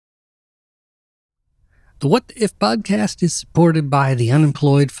The What If podcast is supported by the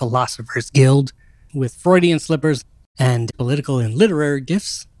Unemployed Philosophers Guild, with Freudian slippers and political and literary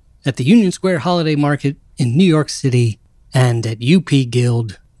gifts at the Union Square Holiday Market in New York City and at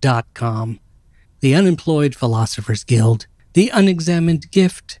upguild.com. The Unemployed Philosophers Guild. The unexamined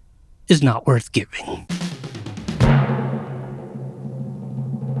gift is not worth giving.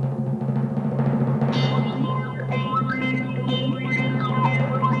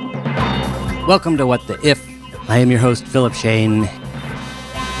 Welcome to What the If. I am your host, Philip Shane,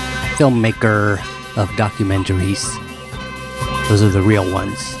 filmmaker of documentaries. Those are the real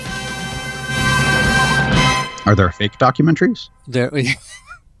ones. Are there fake documentaries?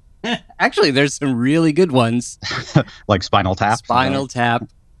 Actually, there's some really good ones. Like Spinal Tap? Spinal Tap.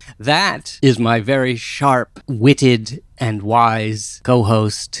 That is my very sharp-witted and wise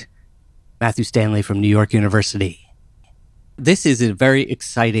co-host, Matthew Stanley from New York University. This is a very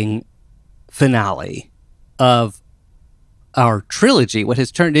exciting finale of our trilogy, what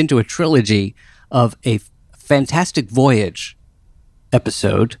has turned into a trilogy of a Fantastic Voyage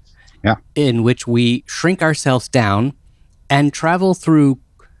episode, in which we shrink ourselves down and travel through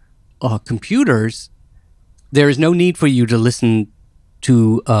computers. There is no need for you to listen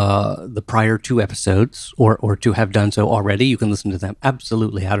to the prior two episodes or to have done so already. You can listen to them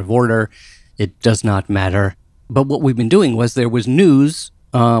absolutely out of order. It does not matter. But what we've been doing was there was news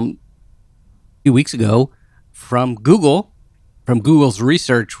few weeks ago from Google's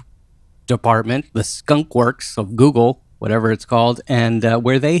research department, the Skunk Works of Google, whatever it's called, and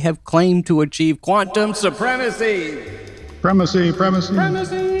where they have claimed to achieve quantum supremacy. Supremacy.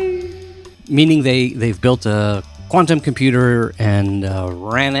 Meaning they've built a quantum computer and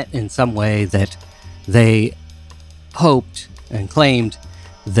ran it in some way that they hoped and claimed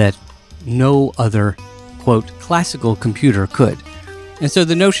that no other, quote, classical computer could. And so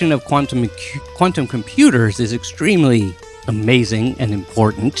the notion of quantum computers is extremely amazing and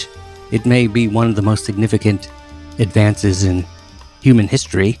important. It may be one of the most significant advances in human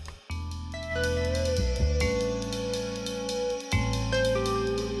history.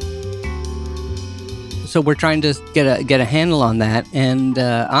 So we're trying to get a handle on that, and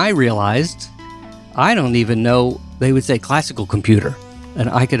I realized I don't even know they would say classical computer, and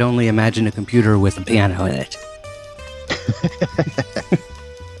I could only imagine a computer with a piano in it.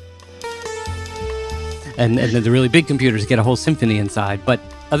 and the really big computers get a whole symphony inside. But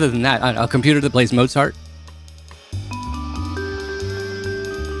other than that, a computer that plays Mozart.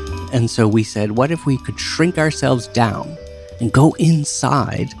 And so we said, what if we could shrink ourselves down and go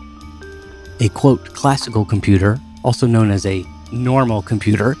inside a, quote, classical computer, also known as a normal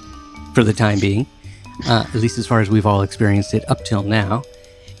computer for the time being, at least as far as we've all experienced it up till now.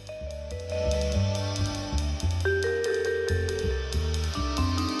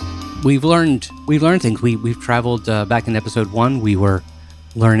 We've learned things. We've traveled back in episode 1. We were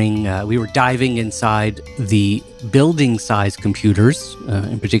learning. We were diving inside the building-sized computers.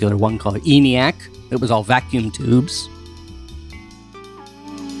 In particular, one called ENIAC. It was all vacuum tubes.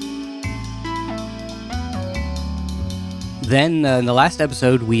 Then, in the last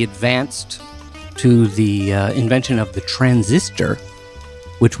episode, we advanced to the invention of the transistor,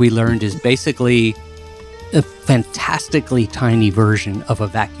 which we learned is basically a fantastically tiny version of a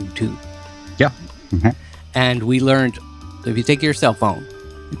vacuum tube. Yeah. Mm-hmm. And we learned, if you take your cell phone,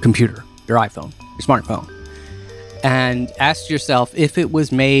 your computer, your iPhone, your smartphone, and ask yourself if it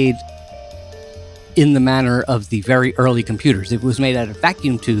was made in the manner of the very early computers, if it was made out of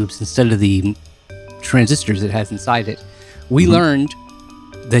vacuum tubes instead of the transistors it has inside it, we learned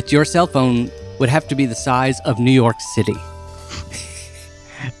that your cell phone would have to be the size of New York City.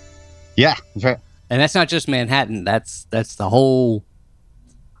 Yeah, that's right. And that's not just Manhattan. That's the whole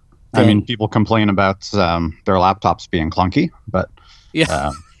thing. I mean, people complain about their laptops being clunky, but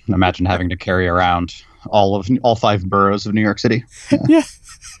imagine having to carry around all 5 boroughs of New York City. Yeah.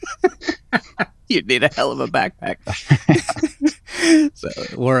 You'd need a hell of a backpack.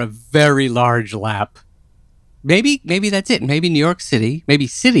 Or a very large lap. Maybe that's it. Maybe New York City, maybe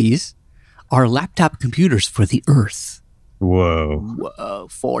cities are laptop computers for the Earth. Whoa,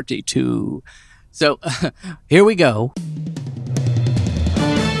 42. So here we go.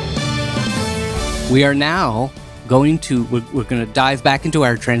 We are now we're going to dive back into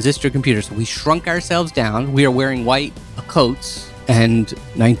our transistor computers. So we shrunk ourselves down. We are wearing white coats and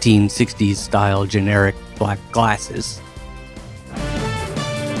 1960s style generic black glasses.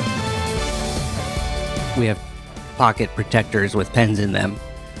 We have pocket protectors with pens in them,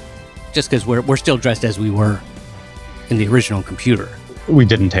 just because we're still dressed as we were in the original computer. We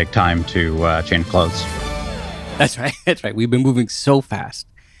didn't take time to change clothes. That's right. We've been moving so fast.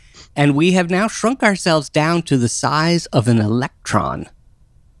 And we have now shrunk ourselves down to the size of an electron.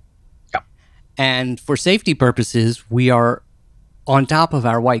 Yeah. And for safety purposes, we are on top of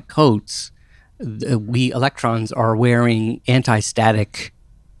our white coats. We electrons are wearing anti-static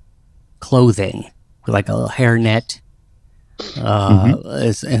clothing, like a little hairnet,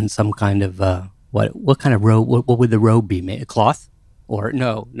 and some kind of what kind of robe? What would the robe be made? Cloth? Or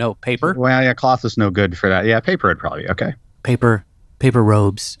no, paper? Well, yeah, cloth is no good for that. Yeah, paper would probably be okay. Paper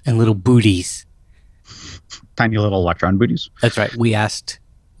robes and little booties. Tiny little electron booties. That's right. We asked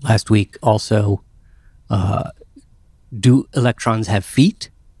last week also, do electrons have feet?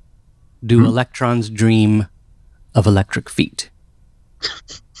 Do electrons dream of electric feet?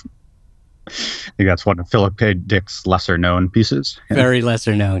 I think that's one of Philip K. Dick's lesser-known pieces. Yeah. Very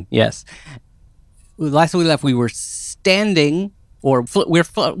lesser-known, yes. Last we left, we were standing, or we're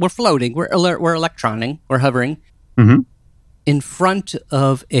floating, we're electroning, we're hovering, in front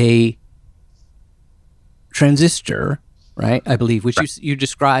of a transistor, right? I believe, which you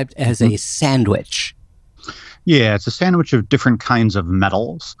described as a sandwich. Yeah, it's a sandwich of different kinds of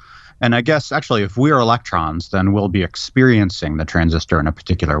metals. And I guess, actually, if we're electrons, then we'll be experiencing the transistor in a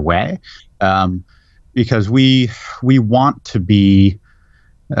particular way. Because we want to be,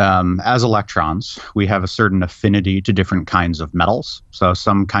 as electrons, we have a certain affinity to different kinds of metals. So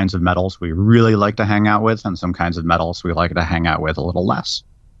some kinds of metals we really like to hang out with, and some kinds of metals we like to hang out with a little less.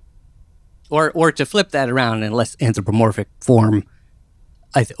 Or to flip that around in a less anthropomorphic form,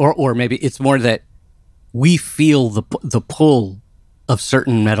 or maybe it's more that we feel the pull of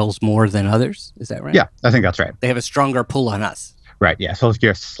certain metals more than others. Is that right? Yeah, I think that's right. They have a stronger pull on us. Right, yeah. So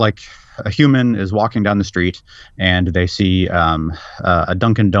it's like a human is walking down the street and they see a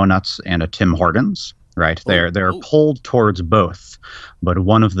Dunkin' Donuts and a Tim Hortons, right? They're pulled towards both, but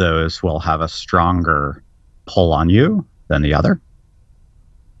one of those will have a stronger pull on you than the other.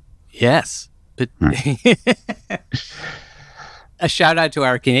 Yes. But a shout out to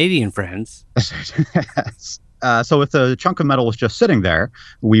our Canadian friends. Yes. So if the chunk of metal was just sitting there,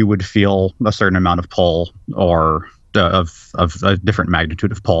 we would feel a certain amount of pull or of a different magnitude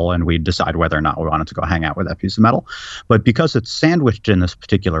of pull, and we'd decide whether or not we wanted to go hang out with that piece of metal. But because it's sandwiched in this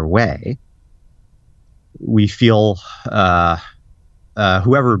particular way, we feel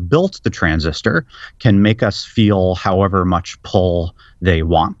whoever built the transistor can make us feel however much pull they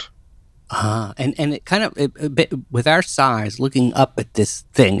want. And it kind of, a bit, with our size, looking up at this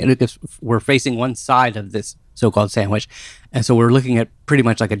thing, and because we're facing one side of this so-called sandwich, and so we're looking at pretty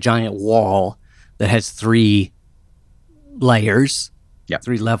much like a giant wall that has three layers,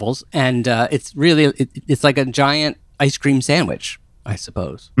 three levels, and it's really, it's like a giant ice cream sandwich, I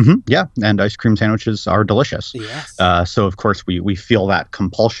suppose. Yeah, and ice cream sandwiches are delicious. Yes. So, of course, we feel that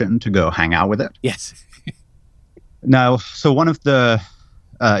compulsion to go hang out with it. Yes. Now, so one of the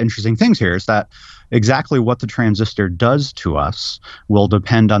interesting things here is that exactly what the transistor does to us will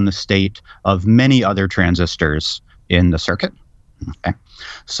depend on the state of many other transistors in the circuit. Okay.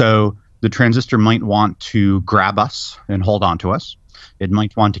 So the transistor might want to grab us and hold on to us. It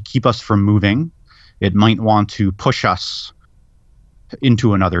might want to keep us from moving. It might want to push us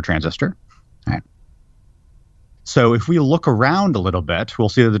into another transistor. All right. So if we look around a little bit, we'll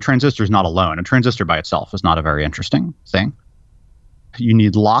see that the transistor is not alone. A transistor by itself is not a very interesting thing. You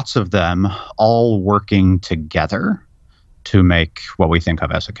need lots of them all working together to make what we think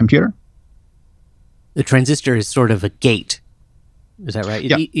of as a computer. The transistor is sort of a gate. Is that right?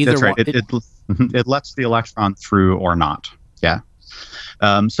 Yeah, that's right. It lets the electron through or not. Yeah.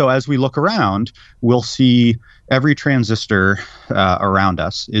 So as we look around, we'll see every transistor around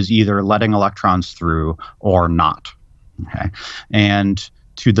us is either letting electrons through or not. Okay. And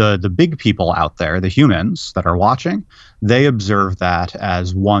to the big people out there, the humans that are watching, they observe that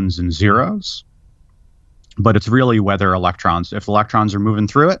as ones and zeros. But it's really whether electrons, if electrons are moving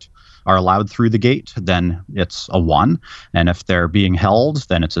through it, are allowed through the gate, then it's a 1. And if they're being held,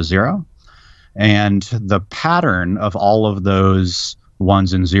 then it's a 0. And the pattern of all of those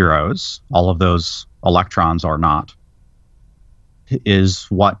ones and zeros, all of those electrons or not, is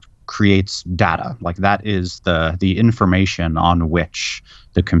what creates data. Like that is the information on which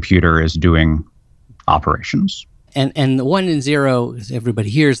the computer is doing operations. And the 1 and 0, everybody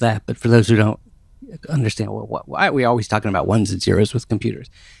hears that, but for those who don't understand, why are we always talking about ones and zeros with computers?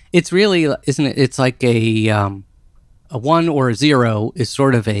 It's really, isn't it? It's like a 1 or a 0 is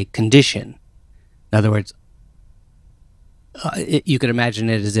sort of a condition. In other words, you could imagine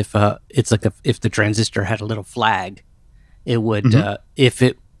it as if it's like if the transistor had a little flag, it would if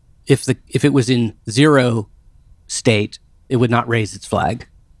it was in 0 state, it would not raise its flag,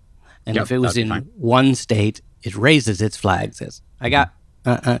 and if it was in 1 state, it raises its flag. Says, I got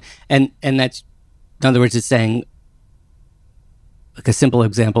And that's, in other words, it's saying, like, a simple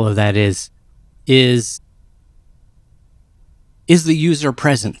example of that is the user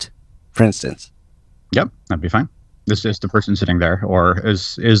present, for instance? Yep, that'd be fine. This is the person sitting there, or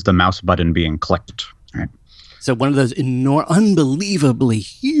is the mouse button being clicked? Right. So one of those unbelievably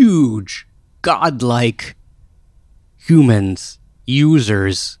huge, godlike humans,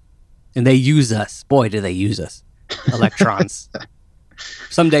 users, and they use us. Boy, do they use us. Electrons.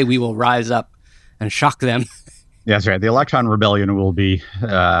 Someday we will rise up and shock them. Yeah, that's right. The Electron Rebellion will be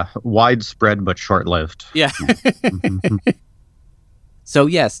widespread but short-lived. Yeah. So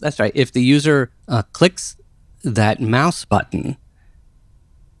yes, that's right. If the user clicks that mouse button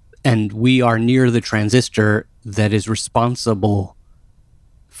and we are near the transistor that is responsible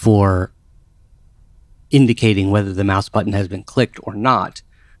for indicating whether the mouse button has been clicked or not,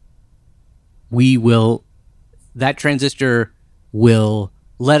 that transistor will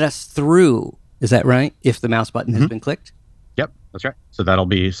let us through. Is that right? If the mouse button has been clicked? Yep, that's right. So that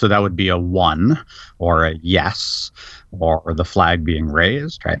would be a 1 or a yes, or the flag being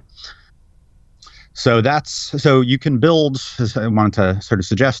raised, right? So you can build, as I wanted to sort of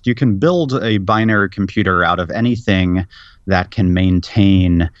suggest, you can build a binary computer out of anything that can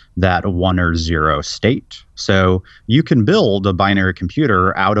maintain that 1 or 0 state. So you can build a binary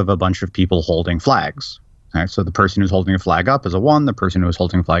computer out of a bunch of people holding flags. Right, so the person who's holding a flag up is a 1, the person who's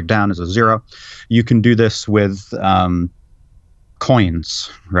holding a flag down is a 0. You can do this with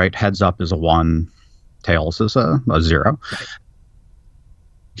coins, right? Heads up is a 1, tails is a 0. Right.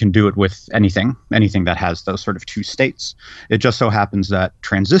 You can do it with anything that has those sort of two states. It just so happens that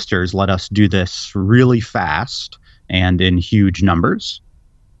transistors let us do this really fast and in huge numbers.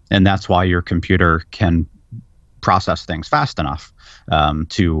 And that's why your computer can process things fast enough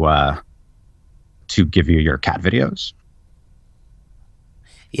to give you your cat videos.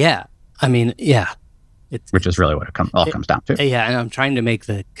 Yeah. I mean, yeah. Which is really what it all comes down to. Yeah, and I'm trying to make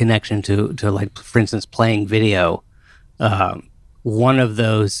the connection to like, for instance, playing video. One of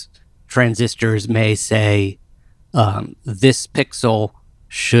those transistors may say, this pixel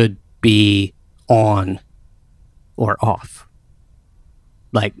should be on or off.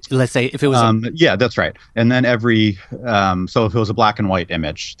 Like, let's say if it was... yeah, that's right. And then so if it was a black and white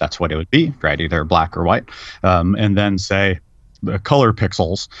image, that's what it would be, right? Either black or white. And then say the color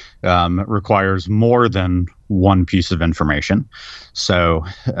pixels requires more than one piece of information. So,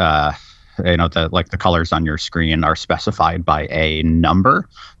 the colors on your screen are specified by a number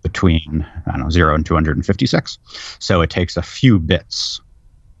between, 0 and 256. So it takes a few bits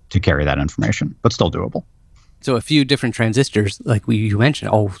to carry that information, but still doable. So a few different transistors, like you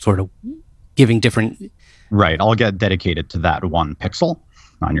mentioned, all sort of giving different... Right, all get dedicated to that one pixel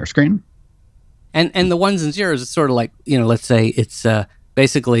on your screen. And the ones and zeros is sort of like, let's say it's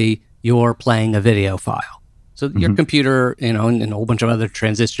basically you're playing a video file. So your computer, and a whole bunch of other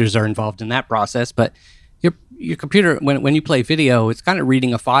transistors are involved in that process. But your computer, when you play video, it's kind of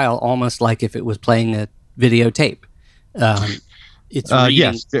reading a file almost like if it was playing a videotape.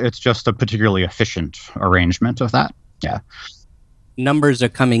 Yes, it's just a particularly efficient arrangement of that. Yeah. Numbers are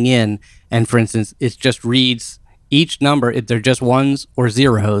coming in, and for instance, it just reads each number. They're just ones or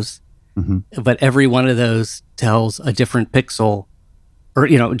zeros, but every one of those tells a different pixel, or,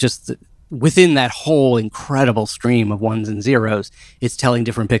 just within that whole incredible stream of ones and zeros, it's telling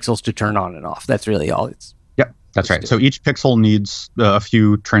different pixels to turn on and off. That's really all it's... Yep, that's right. So each pixel needs a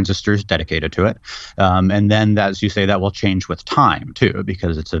few transistors dedicated to it. And then, as you say, that will change with time, too,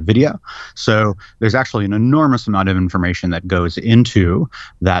 because it's a video. So there's actually an enormous amount of information that goes into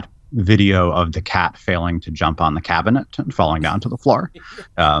that video of the cat failing to jump on the cabinet and falling down to the floor,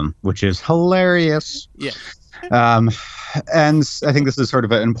 which is hilarious. Yeah. And I think this is sort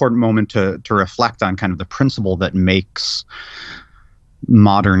of an important moment to reflect on kind of the principle that makes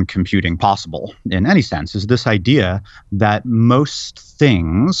modern computing possible in any sense, is this idea that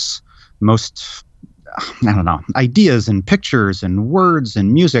ideas and pictures and words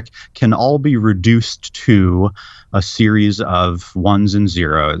and music can all be reduced to a series of ones and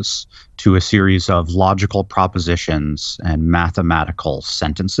zeros, to a series of logical propositions and mathematical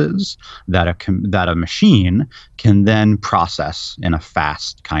sentences that a machine can then process in a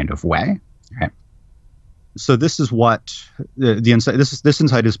fast kind of way. Right? So this is what the insight. This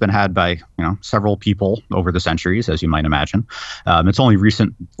insight has been had by several people over the centuries, as you might imagine. It's only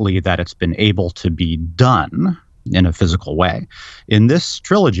recently that it's been able to be done in a physical way. In this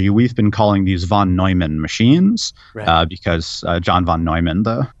trilogy, we've been calling these von Neumann machines, right, because John von Neumann,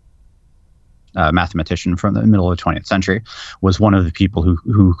 the mathematician from the middle of the 20th century, was one of the people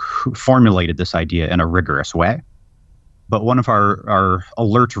who formulated this idea in a rigorous way. But one of our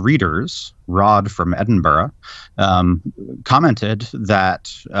alert readers, Rod from Edinburgh, commented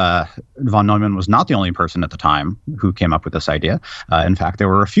that von Neumann was not the only person at the time who came up with this idea. In fact, there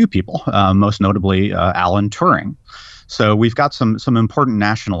were a few people, most notably Alan Turing. So we've got some important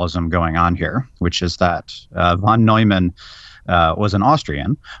nationalism going on here, which is that von Neumann was an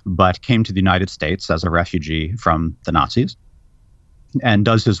Austrian, but came to the United States as a refugee from the Nazis and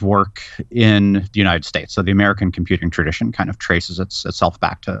does his work in the United States. So the American computing tradition kind of traces itself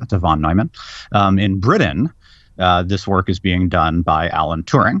back to von Neumann. In Britain, this work is being done by Alan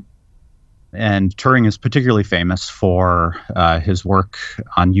Turing. And Turing is particularly famous for his work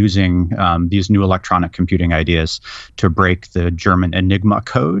on using these new electronic computing ideas to break the German Enigma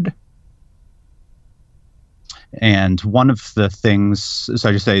code. And one of the things, so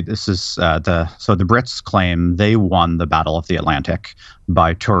I just say this is so the Brits claim they won the Battle of the Atlantic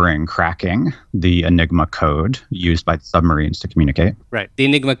by Turing cracking the Enigma code used by the submarines to communicate. Right. The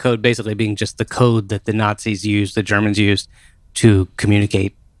Enigma code basically being just the code that the Nazis used, the Germans used to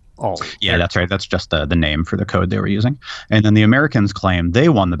communicate. Yeah, that's right. That's just the name for the code they were using. And then the Americans claim they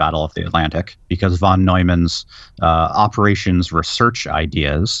won the Battle of the Atlantic because von Neumann's operations research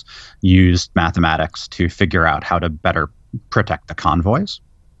ideas used mathematics to figure out how to better protect the convoys.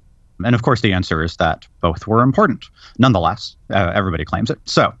 And of course, the answer is that both were important. Nonetheless, everybody claims it.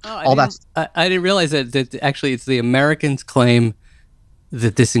 So I didn't realize that actually it's the Americans claim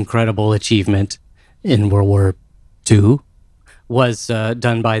that this incredible achievement in World War II was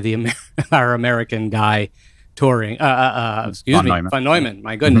done by our American guy, Turing. Von Neumann.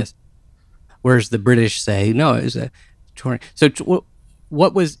 My goodness. Mm-hmm. Whereas the British say no, it was Turing. So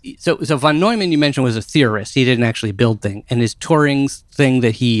what was so von Neumann? You mentioned was a theorist. He didn't actually build things, and is Turing's thing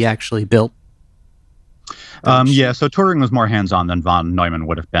that he actually built? Yeah, so Turing was more hands-on than von Neumann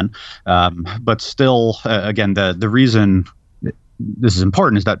would have been, but still, again, the reason this is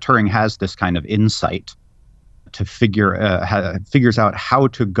important is that Turing has this kind of insight to figures out how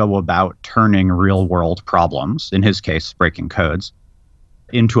to go about turning real world problems, in his case, breaking codes,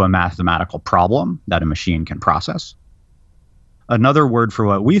 into a mathematical problem that a machine can process. Another word for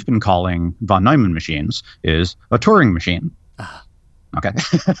what we've been calling von Neumann machines is a Turing machine. Okay.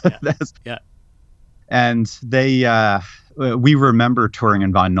 Yeah. And we remember Turing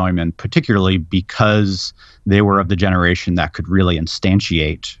and von Neumann particularly because they were of the generation that could really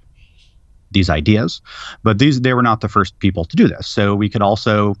instantiate these ideas, but they were not the first people to do this. So we could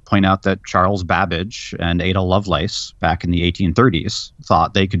also point out that Charles Babbage and Ada Lovelace back in the 1830s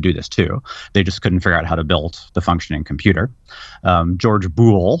thought they could do this too. They just couldn't figure out how to build the functioning computer. George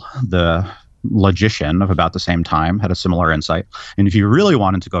Boole, the logician of about the same time, had a similar insight. And if you really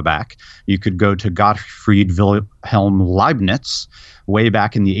wanted to go back, you could go to Gottfried Wilhelm Leibniz way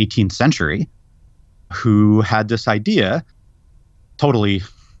back in the 18th century, who had this idea, totally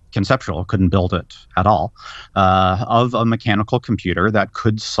conceptual, couldn't build it at all, of a mechanical computer that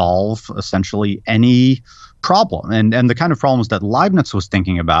could solve essentially any problem. And the kind of problems that Leibniz was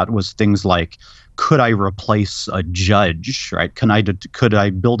thinking about was things like, could I replace a judge, right? Could I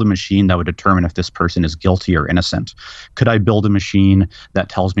build a machine that would determine if this person is guilty or innocent? Could I build a machine that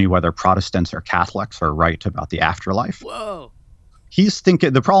tells me whether Protestants or Catholics are right about the afterlife? Whoa. He's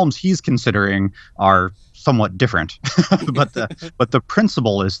thinking the problems he's considering are somewhat different, but the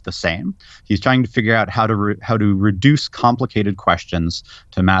principle is the same. He's trying to figure out how to reduce complicated questions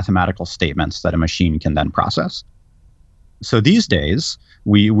to mathematical statements that a machine can then process. So these days,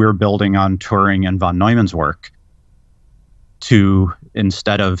 we're building on Turing and von Neumann's work to,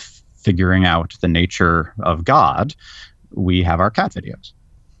 instead of figuring out the nature of God, we have our cat videos.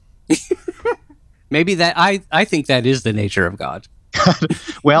 Maybe that I think that is the nature of God.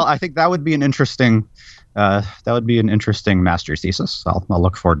 Well, I think that would be an interesting master's thesis. I'll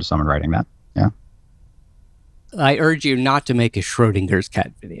look forward to someone writing that. Yeah. I urge you not to make a Schrodinger's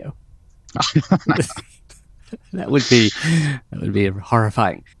cat video. That would be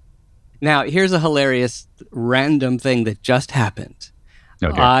horrifying. Now, here's a hilarious random thing that just happened.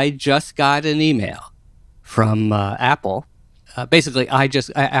 Okay. I just got an email from Apple. Basically,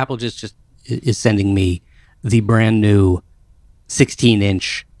 Apple just is sending me the brand new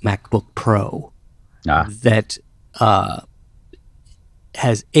 16-inch MacBook Pro that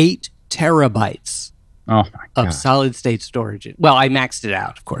has 8 terabytes of solid-state storage. Well, I maxed it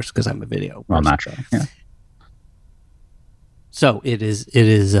out, of course, because I'm a video person. Well, naturally, yeah. So it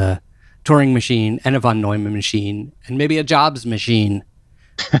is a Turing machine and a von Neumann machine and maybe a Jobs machine,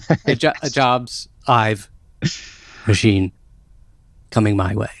 a Jobs Ive machine coming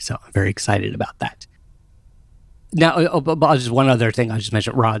my way. So I'm very excited about that. Now, just one other thing I just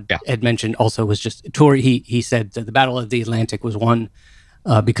mentioned. Rod had mentioned also was just He said that the Battle of the Atlantic was won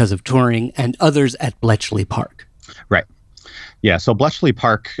because of Turing and others at Bletchley Park. Right. Yeah. So Bletchley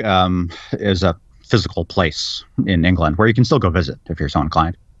Park is a physical place in England where you can still go visit if you're so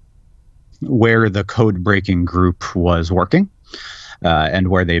inclined, where the code breaking group was working and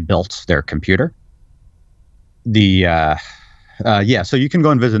where they built their computer. So you can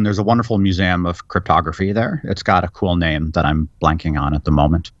go and visit, and there's a wonderful museum of cryptography there. It's got a cool name that I'm blanking on at the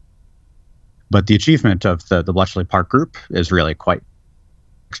moment. But the achievement of the Bletchley Park group is really quite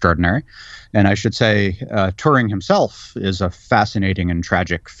extraordinary. And I should say Turing himself is a fascinating and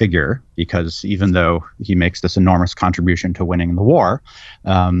tragic figure, because even though he makes this enormous contribution to winning the war,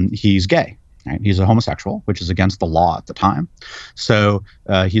 he's gay. Right? He's a homosexual, which is against the law at the time. So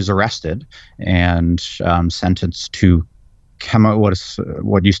he's arrested and sentenced to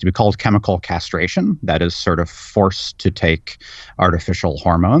what used to be called chemical castration. That is sort of forced to take artificial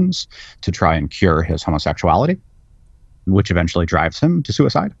hormones to try and cure his homosexuality, which eventually drives him to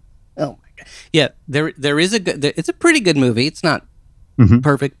suicide. Oh my God! Yeah, there is it's a pretty good movie. It's not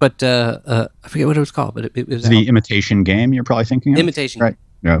perfect, but I forget what it was called. But it was The Imitation Game. You're probably thinking of? Imitation, right?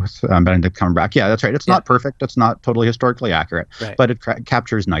 No, Benedict Cumberbatch. Yeah, that's right. It's not perfect. It's not totally historically accurate, but it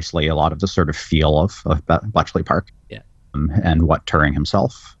captures nicely a lot of the sort of feel of Bletchley Park. Yeah. And what Turing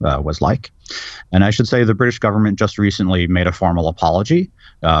himself was like. And I should say the British government just recently made a formal apology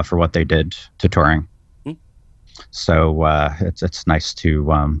for what they did to Turing. So it's nice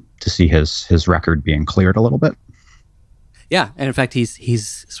to see his record being cleared a little bit. Yeah, and in fact,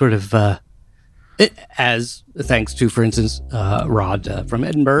 he's sort of as thanks to, for instance, Rod from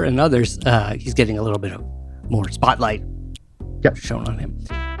Edinburgh and others, he's getting a little bit of more spotlight shown on him.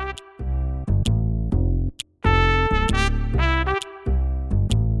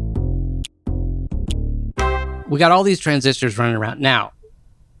 We got all these transistors running around. Now,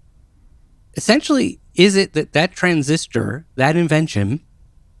 essentially, is it that transistor, that invention,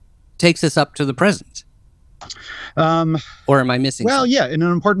 takes us up to the present? Or am I missing something? Yeah, in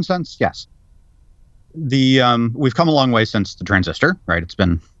an important sense, yes. We've come a long way since the transistor, right? It's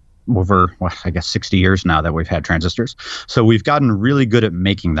been over, 60 years now that we've had transistors. So we've gotten really good at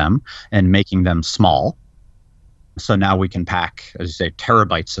making them and making them small. So now we can pack, as you say,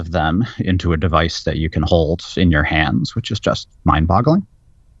 terabytes of them into a device that you can hold in your hands, which is just mind-boggling.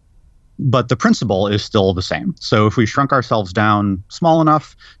 But the principle is still the same. So if we shrunk ourselves down small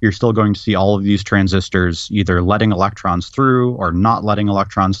enough, you're still going to see all of these transistors either letting electrons through or not letting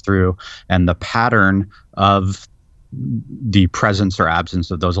electrons through. And the pattern of the presence or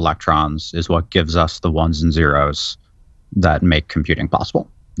absence of those electrons is what gives us the ones and zeros that make computing possible.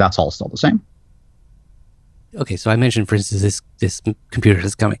 That's all still the same. Okay, so I mentioned, for instance, this computer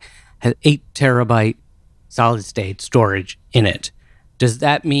that's coming has 8 terabyte solid state storage in it. Does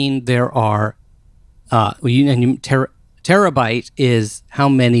that mean there are terabyte is how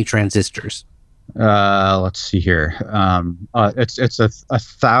many transistors? Let's see here. It's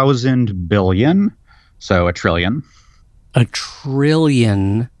 1,000 billion, so a trillion. A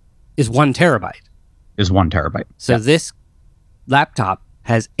trillion is 1 terabyte. Is 1 terabyte. So this laptop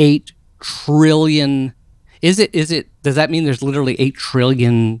has 8 trillion. Is it? Does that mean there's literally 8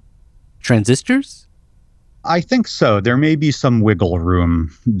 trillion transistors? I think so. There may be some wiggle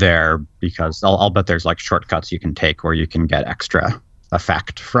room there, because I'll bet there's like shortcuts you can take where you can get extra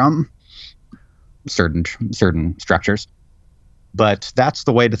effect from certain structures. But that's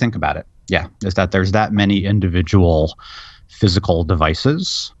the way to think about it. Yeah, is that there's that many individual physical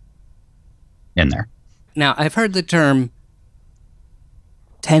devices in there. Now, I've heard the term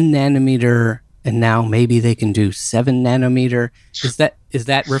 10 nanometer, and now maybe they can do 7 nanometer. Is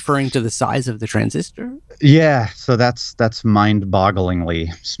that referring to the size of the transistor? Yeah, so that's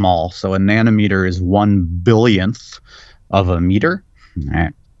mind-bogglingly small. So a nanometer is 1 billionth of a meter. All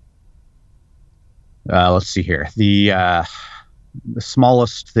right. Let's see here. The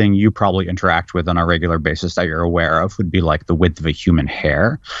smallest thing you probably interact with on a regular basis that you're aware of would be like the width of a human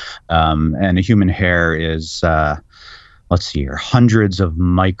hair. And a human hair is, let's see here, hundreds of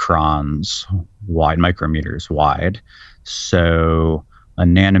microns wide, micrometers wide. So a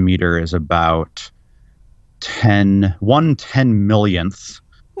nanometer is about 1 10 millionth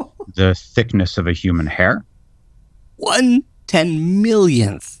the thickness of a human hair. 1 10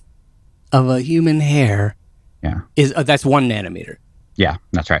 millionth of a human hair. Yeah, is that's 1 nanometer. Yeah,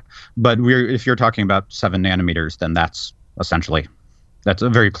 that's right. But if you're talking about 7 nanometers, then that's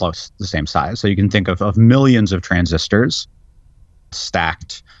very close, the same size. So you can think of millions of transistors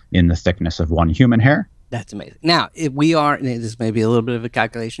stacked in the thickness of 1 human hair. That's amazing. Now, if we are, this may be a little bit of a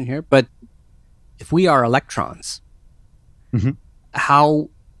calculation here, but if we are electrons, Mhm. how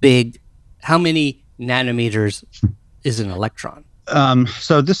many nanometers is an electron?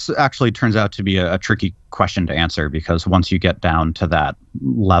 So this actually turns out to be a tricky question to answer, because once you get down to that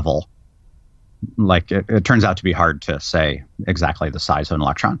level, like it turns out to be hard to say exactly the size of an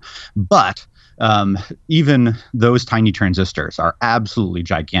electron. But even those tiny transistors are absolutely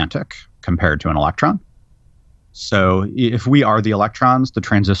gigantic compared to an electron. So if we are the electrons, the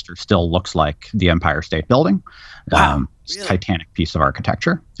transistor still looks like the Empire State Building. Wow, It's a really? titanic piece of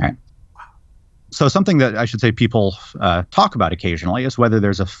architecture. Right? So something that I should say people talk about occasionally is whether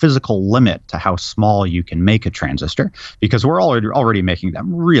there's a physical limit to how small you can make a transistor, because we're already making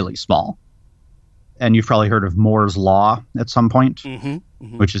them really small. And you've probably heard of Moore's law at some point,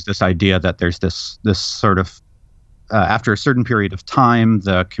 which is this idea that there's this sort of after a certain period of time,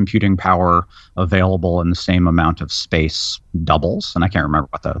 the computing power available in the same amount of space doubles. And I can't remember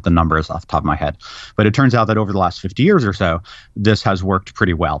what the number is off the top of my head. But it turns out that over the last 50 years or so, this has worked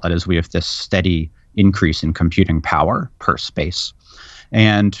pretty well. That is, we have this steady increase in computing power per space.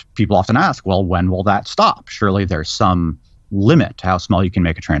 And people often ask, well, when will that stop? Surely there's some limit to how small you can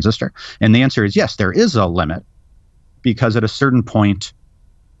make a transistor. And the answer is yes, there is a limit, because at a certain point,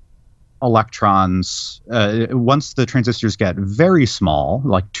 electrons, once the transistors get very small,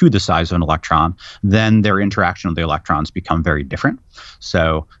 like to the size of an electron, then their interaction with the electrons become very different.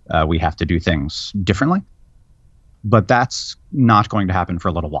 So we have to do things differently. But that's not going to happen for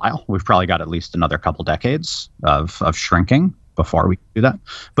a little while. We've probably got at least another couple decades of shrinking before we do that.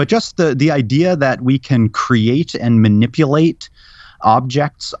 But just the idea that we can create and manipulate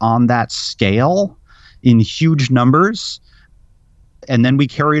objects on that scale in huge numbers, and then we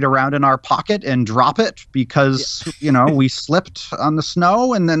carry it around in our pocket and drop it because, we slipped on the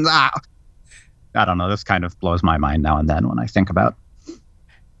snow, and then, I don't know, this kind of blows my mind now and then when I think about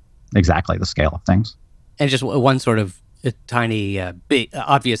exactly the scale of things. And just one sort of tiny, big,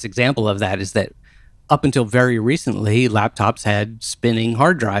 obvious example of that is that up until very recently, laptops had spinning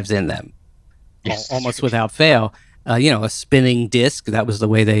hard drives in them, Yes. almost without fail. A spinning disk, that was the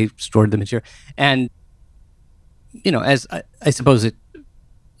way they stored the material. And as I suppose it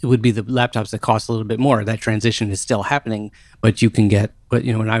would be the laptops that cost a little bit more. That transition is still happening, but you can get. But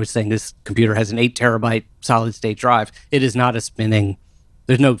when I was saying this computer has an 8 terabyte solid state drive, it is not a spinning.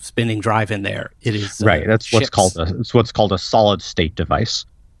 There's no spinning drive in there. It is right. That's chips. what's called a solid state device,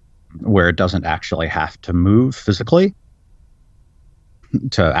 where it doesn't actually have to move physically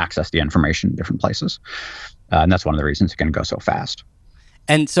to access the information in different places, and that's one of the reasons it can go so fast.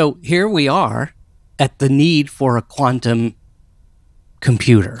 And so here we are at the need for a quantum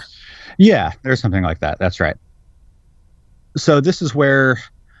computer. Yeah, there's something like that. That's right. So this is where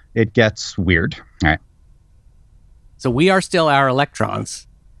it gets weird. All right. So we are still our electrons,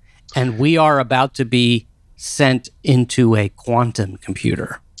 and we are about to be sent into a quantum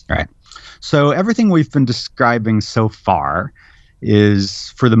computer. Right. So everything we've been describing so far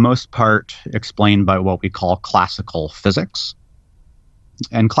is, for the most part, explained by what we call classical physics.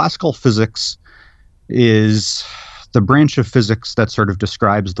 And classical physics is the branch of physics that sort of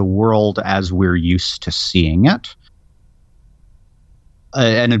describes the world as we're used to seeing it.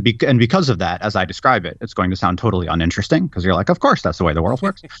 And because of that, as I describe it, it's going to sound totally uninteresting, because you're like, of course, that's the way the world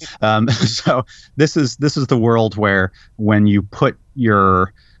works. So this is the world where when you put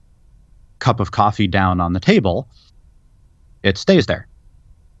your cup of coffee down on the table, it stays there,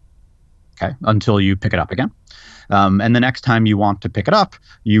 okay, until you pick it up again. And the next time you want to pick it up,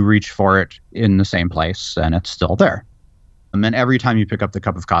 you reach for it in the same place, and it's still there. And then every time you pick up the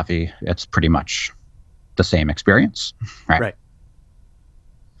cup of coffee, it's pretty much the same experience, right?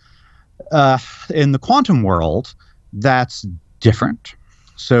 In the quantum world, that's different.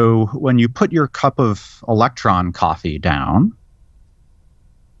 So when you put your cup of electron coffee down,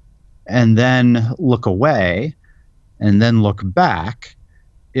 and then look away, and then look back,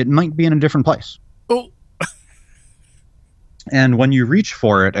 it might be in a different place. Oh. And when you reach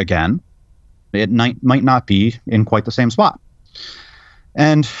for it again, it might not be in quite the same spot.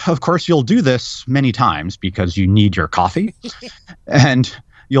 And of course, you'll do this many times because you need your coffee. And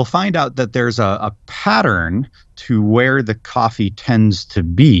you'll find out that there's a pattern to where the coffee tends to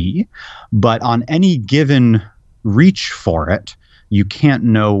be, but on any given reach for it, you can't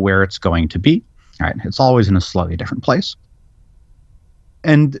know where it's going to be. Right? It's always in a slightly different place.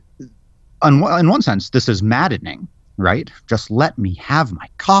 And in one sense, this is maddening, right? Just let me have my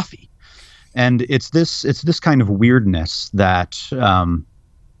coffee. And it's this kind of weirdness that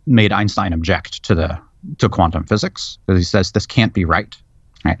made Einstein object to quantum physics, because he says this can't be right.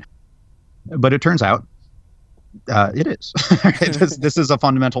 But it turns out It is. This is a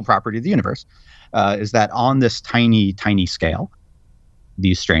fundamental property of the universe, is that on this tiny, tiny scale,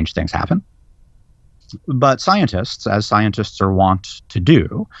 these strange things happen. But scientists, as scientists are wont to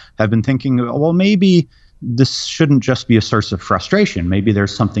do, have been thinking, well, maybe this shouldn't just be a source of frustration. Maybe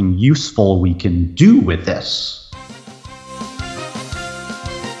there's something useful we can do with this.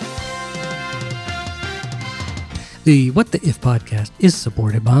 The What the If podcast is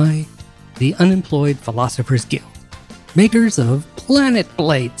supported by the Unemployed Philosophers Guild, makers of Planet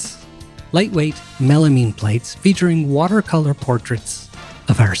Plates, lightweight melamine plates featuring watercolor portraits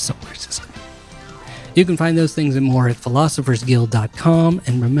of our solar system. You can find those things and more at philosophersguild.com,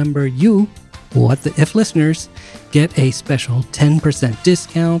 and remember, you, What the If listeners, get a special 10%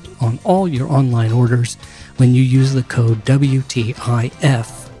 discount on all your online orders when you use the code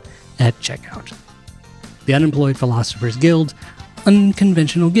WTIF at checkout. The Unemployed Philosophers Guild,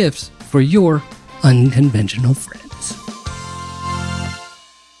 unconventional gifts for your unconventional friends.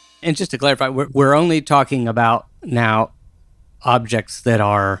 And just to clarify, we're only talking about now objects that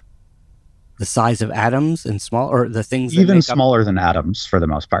are the size of atoms and small, or the things that even smaller than atoms for the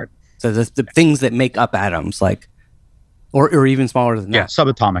most part. So the things that make up atoms, like, or even smaller than that.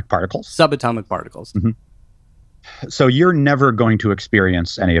 Subatomic particles. Subatomic particles. Mm-hmm. So you're never going to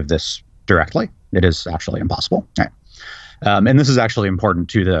experience any of this directly. It is actually impossible. Right. And this is actually important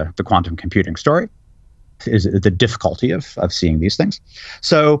to the quantum computing story, is the difficulty of seeing these things.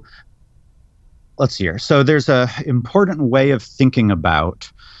 So let's see here. So there's a important way of thinking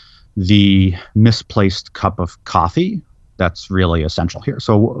about the misplaced cup of coffee that's really essential here.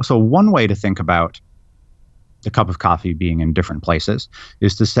 So one way to think about the cup of coffee being in different places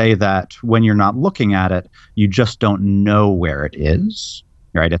is to say that when you're not looking at it, you just don't know where it is,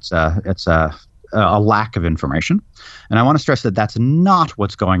 right? It's a lack of information. And I want to stress that that's not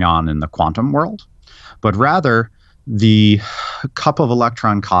what's going on in the quantum world, but rather the cup of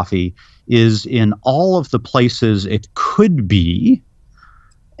electron coffee is in all of the places it could be,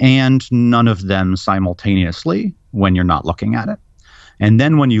 and none of them simultaneously when you're not looking at it. And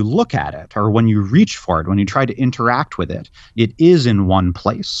then when you look at it, or when you reach for it, when you try to interact with it, it is in one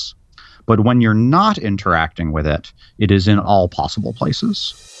place. But when you're not interacting with it, it is in all possible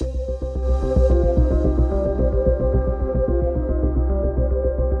places.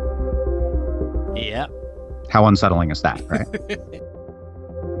 Yeah. How unsettling is that, right?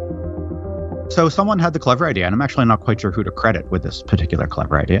 So someone had the clever idea, and I'm actually not quite sure who to credit with this particular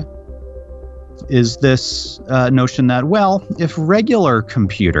clever idea, is this notion that, well, if regular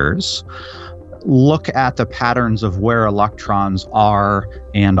computers look at the patterns of where electrons are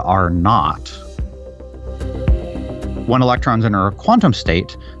and are not, when electrons enter a quantum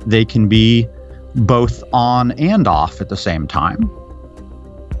state, they can be both on and off at the same time.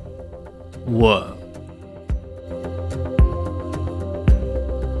 Whoa.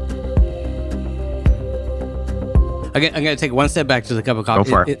 I'm going to take one step back to the cup of coffee.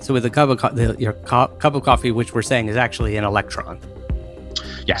 Go for it. So with the cup of your cup of coffee, which we're saying is actually an electron.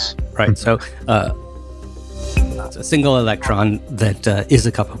 Yes. Right. So it's a single electron that is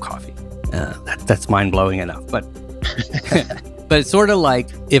a cup of coffee. That's mind-blowing enough. But but it's sort of like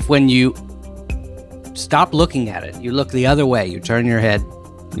if when you stop looking at it, you look the other way, you turn your head,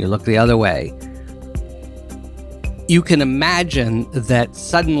 you look the other way, you can imagine that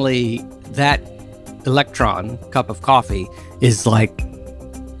suddenly that electron cup of coffee is like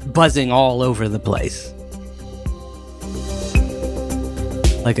buzzing all over the place,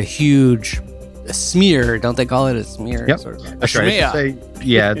 like a huge smear. Don't they call it a smear? Yep. Sort of like That's right.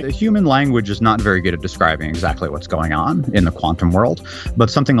 The human language is not very good at describing exactly what's going on in the quantum world, but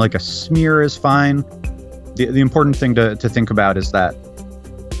something like a smear is fine. The important thing to think about is that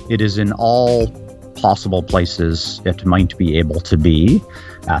it is in all possible places it might be able to be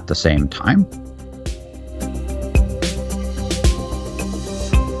at the same time.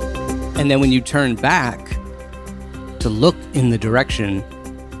 And then when you turn back to look in the direction,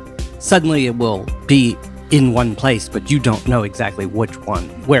 suddenly it will be in one place, but you don't know exactly which one,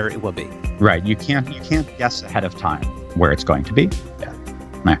 where it will be. Right. You can't guess ahead of time where it's going to be. Yeah.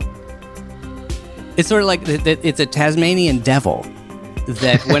 Nah. It's sort of like it's a Tasmanian devil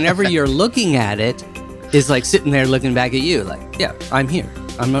that whenever you're looking at it is like sitting there looking back at you like, yeah, I'm here.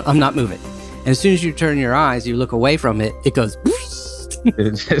 I'm not moving. And as soon as you turn your eyes, you look away from it, it goes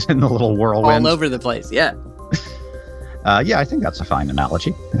It's in the little whirlwind. all over the place. Yeah. Yeah, I think that's a fine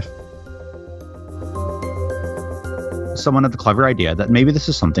analogy. Someone had the clever idea that maybe this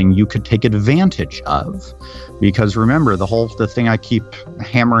is something you could take advantage of, because remember, the thing I keep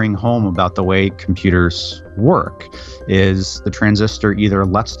hammering home about the way computers work is the transistor either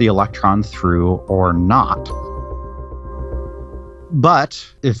lets the electron through or not. But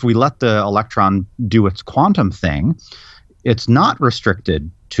if we let the electron do its quantum thing, it's not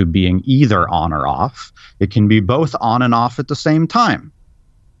restricted to being either on or off. It can be both on and off at the same time.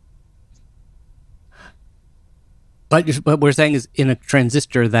 But what we're saying is in a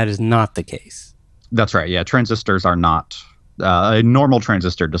transistor, that is not the case. That's right. Yeah, transistors are not, a normal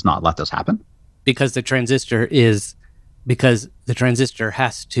transistor does not let this happen. Because the transistor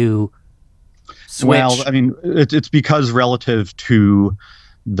has to switch. Well, I mean, it's because relative to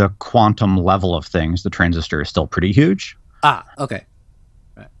the quantum level of things, the transistor is still pretty huge. Ah, okay.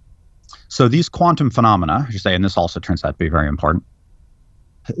 Right. So these quantum phenomena, I should say, and this also turns out to be very important,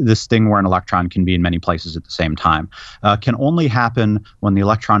 this thing where an electron can be in many places at the same time, can only happen when the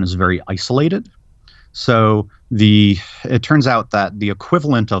electron is very isolated. So it turns out that the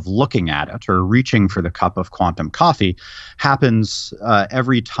equivalent of looking at it or reaching for the cup of quantum coffee happens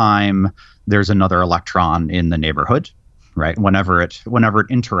every time there's another electron in the neighborhood, right? Whenever it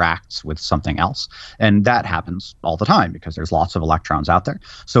interacts with something else. And that happens all the time because there's lots of electrons out there.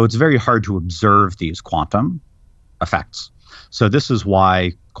 So it's very hard to observe these quantum effects. So this is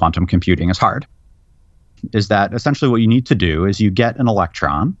why quantum computing is hard, is that essentially what you need to do is you get an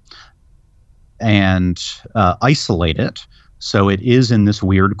electron and isolate it so it is in this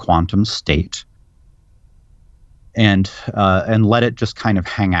weird quantum state, and let it just kind of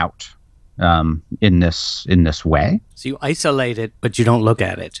hang out in this way. So you isolate it, but you don't look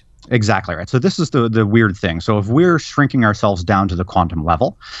at it. Exactly right. So this is the weird thing. So if we're shrinking ourselves down to the quantum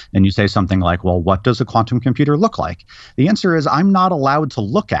level, and you say something like, well, what does a quantum computer look like? The answer is I'm not allowed to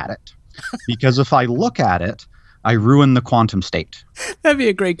look at it, because if I look at it, I ruin the quantum state. That'd be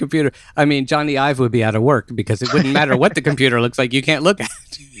a great computer. I mean, Johnny Ive would be out of work because it wouldn't matter what the computer looks like. You can't look at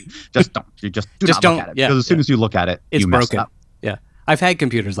it. Just don't. You just do not don't look at it. Yeah, because as soon as you look at it, it's you mess broken. up. Yeah. I've had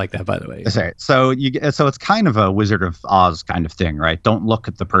computers like that, by the way. That's right. So it's kind of a Wizard of Oz kind of thing, right? Don't look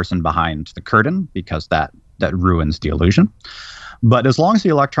at the person behind the curtain because that ruins the illusion. But as long as the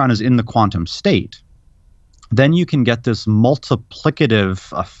electron is in the quantum state, then you can get this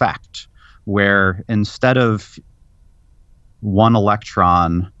multiplicative effect where instead of one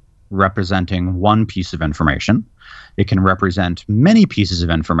electron representing one piece of information, it can represent many pieces of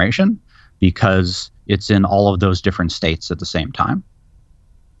information because it's in all of those different states at the same time.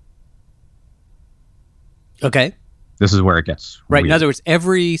 Okay. This is where it gets right. weird. In other words,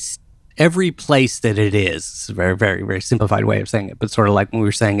 every place that it is, it's a very, very, very simplified way of saying it, but sort of like when we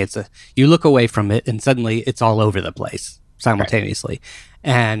were saying, you look away from it and suddenly it's all over the place simultaneously.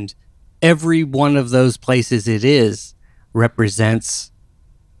 Right. And every one of those places it is represents,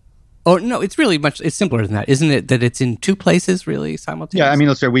 oh no, it's simpler than that, isn't it? That it's in two places really simultaneously. Yeah, I mean,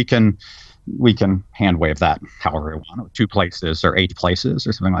 let's say we can hand wave that however we want, 2 places or 8 places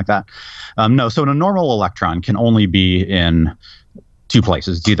or something like that. No, so a normal electron can only be in 2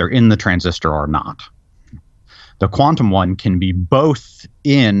 places. It's either in the transistor or not. The quantum one can be both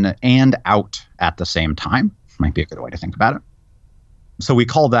in and out at the same time. Might be a good way to think about it. So we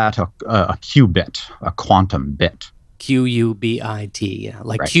call that a qubit, a quantum bit. Qubit, yeah,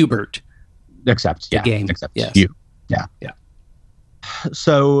 like right. Qbert. Except, the game. Except yes. you. Yeah.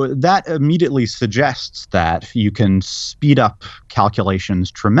 So that immediately suggests that you can speed up calculations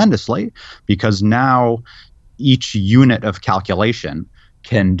tremendously, because now each unit of calculation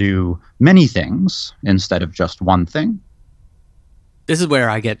can do many things instead of just one thing. This is where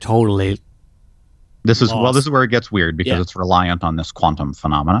I get totally This is where it gets weird, because it's reliant on this quantum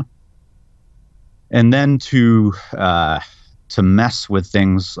phenomena. And then to mess with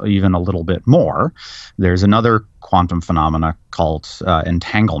things even a little bit more, there's another quantum phenomena called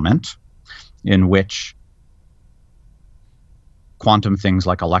entanglement, in which quantum things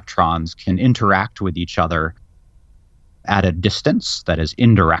like electrons can interact with each other at a distance, that is,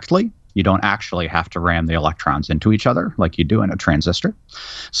 indirectly. You don't actually have to ram the electrons into each other like you do in a transistor.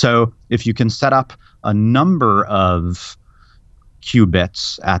 So if you can set up a number of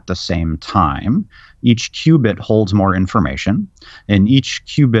qubits at the same time, each qubit holds more information, and each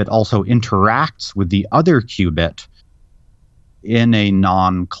qubit also interacts with the other qubit in a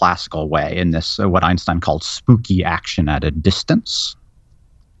non-classical way, in this what Einstein called spooky action at a distance.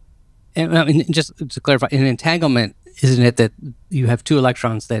 And I mean, just to clarify, in entanglement, isn't it that you have 2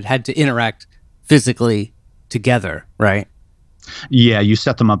 electrons that had to interact physically together, right? Yeah, you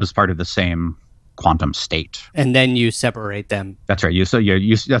set them up as part of the same quantum state, and then you separate them. That's right. You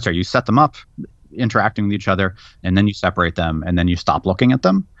set them up interacting with each other, and then you separate them, and then you stop looking at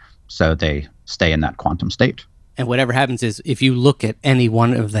them, so they stay in that quantum state. And whatever happens is, if you look at any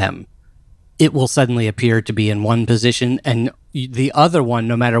one of them, it will suddenly appear to be in one position, and the other one,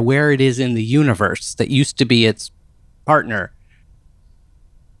 no matter where it is in the universe that used to be its partner,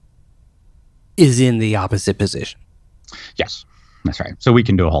 is in the opposite position. Yes, that's right. So we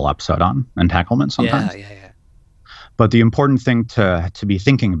can do a whole episode on entanglement sometimes. Yeah. But the important thing to be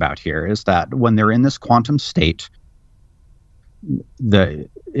thinking about here is that when they're in this quantum state, an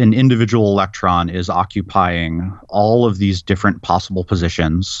individual electron is occupying all of these different possible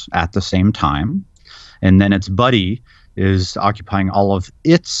positions at the same time. And then its buddy is occupying all of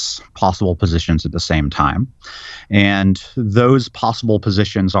its possible positions at the same time. And those possible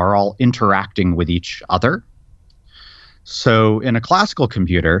positions are all interacting with each other. So in a classical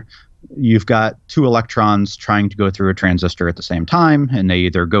computer, you've got two electrons trying to go through a transistor at the same time, and they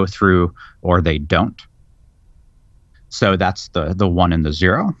either go through or they don't. So that's the 1 and the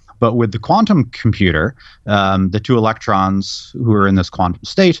 0. But with the quantum computer, the two electrons who are in this quantum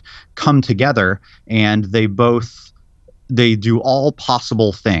state come together, and they do all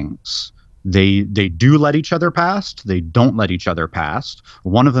possible things. They do let each other past. They don't let each other past.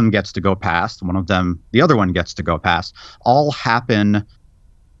 One of them gets to go past. The other one gets to go past. All happen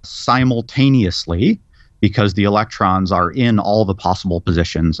simultaneously because the electrons are in all the possible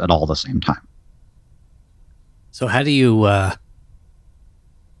positions at all the same time. So how do you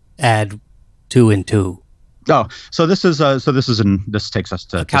add 2 and 2? Oh, so this takes us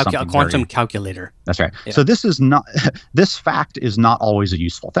to a quantum calculator. That's right. Yeah. So this fact is not always a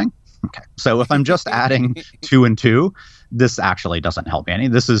useful thing. Okay. So if I'm just adding 2 and 2, this actually doesn't help me any.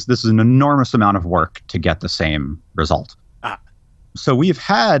 This is an enormous amount of work to get the same result. So we've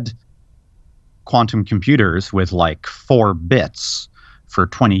had quantum computers with like 4 bits for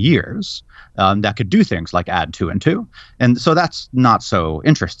 20 years that could do things like add 2 and 2. And so that's not so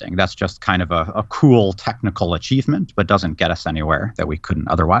interesting. That's just kind of a cool technical achievement, but doesn't get us anywhere that we couldn't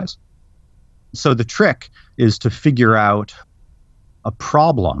otherwise. So the trick is to figure out a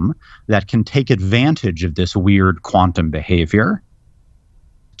problem that can take advantage of this weird quantum behavior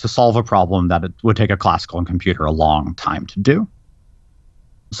to solve a problem that it would take a classical computer a long time to do.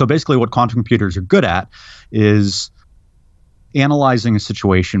 So basically what quantum computers are good at is analyzing a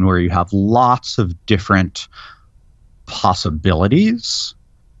situation where you have lots of different possibilities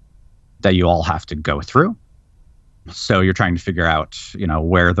that you all have to go through. So you're trying to figure out,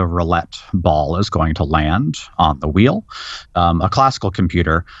 where the roulette ball is going to land on the wheel. A classical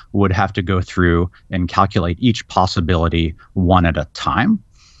computer would have to go through and calculate each possibility one at a time.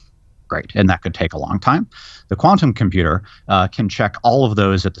 Great. And that could take a long time. The quantum computer can check all of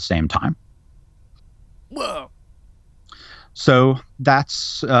those at the same time. Whoa. So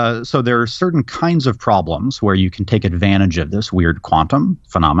so there are certain kinds of problems where you can take advantage of this weird quantum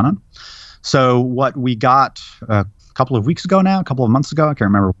phenomenon. So what we got a couple of weeks ago now, a couple of months ago, I can't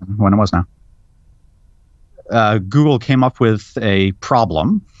remember when it was now. Google came up with a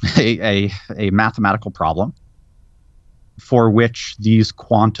problem, a mathematical problem, for which these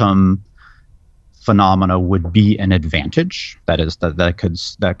quantum phenomena would be an advantage. That is, that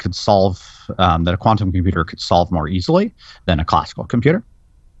could solve that a quantum computer could solve more easily than a classical computer.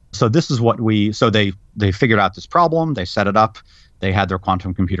 So this is they figured out this problem, they set it up, they had their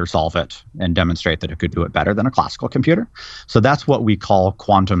quantum computer solve it and demonstrate that it could do it better than a classical computer. So that's what we call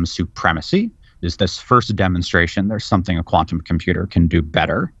quantum supremacy, is this first demonstration there's something a quantum computer can do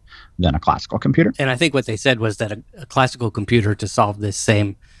better than a classical computer. And I think what they said was that a classical computer to solve this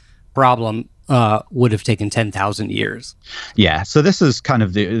same problem would have taken 10,000 years. Yeah. So this is kind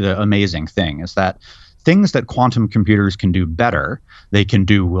of the amazing thing, is that things that quantum computers can do better, they can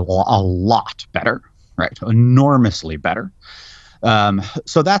do a lot better, right? Enormously better.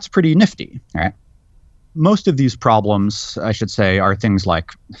 So that's pretty nifty, right? Most of these problems, I should say, are things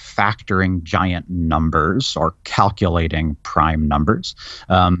like factoring giant numbers or calculating prime numbers,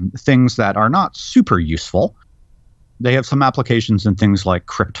 things that are not super useful. They have some applications in things like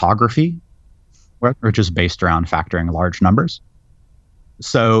cryptography, which is based around factoring large numbers.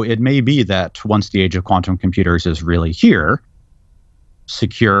 So it may be that once the age of quantum computers is really here,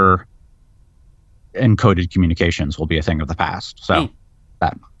 secure encoded communications will be a thing of the past. So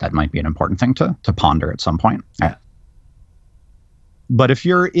that might be an important thing to ponder at some point. Yeah. But if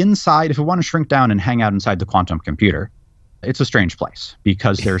you want to shrink down and hang out inside the quantum computer, it's a strange place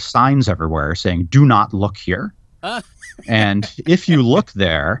because there's signs everywhere saying, do not look here. And if you look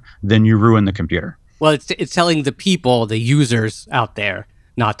there, then you ruin the computer. Well, it's telling the people, the users out there,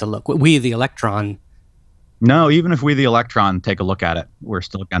 not to look. We, the electron. No, even if we, the electron, take a look at it, we're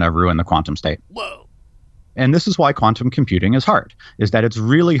still going to ruin the quantum state. Whoa. And this is why quantum computing is hard, is that it's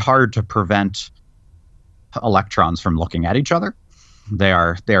really hard to prevent electrons from looking at each other. They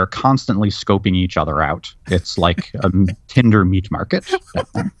are constantly scoping each other out. It's like a Tinder meat market.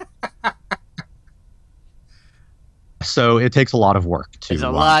 So it takes a lot of work to... There's a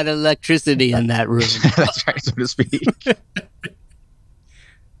lot of electricity in that room. That's right, so to speak.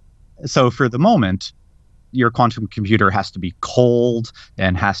 So for the moment, your quantum computer has to be cold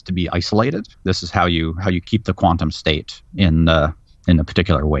and has to be isolated. This is how you keep the quantum state in the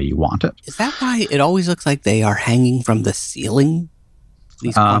particular way you want it. Is that why it always looks like they are hanging from the ceiling?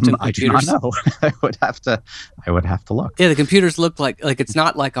 These quantum computers? I do not know. I would have to look. Yeah, the computers look like it's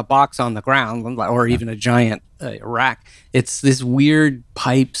not like a box on the ground or even a giant rack. It's this weird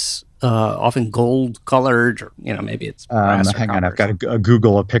pipes, often gold colored, or maybe it's brass. Hang on, I've got to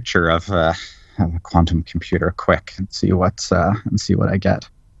Google a picture of a quantum computer quick and see what I get.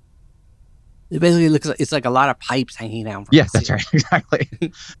 It basically looks like it's like a lot of pipes hanging down. Yeah, that's right. Exactly.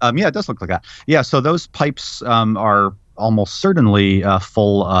 Yeah, it does look like that. Yeah, so those pipes are almost certainly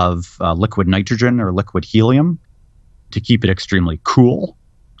full of liquid nitrogen or liquid helium to keep it extremely cool.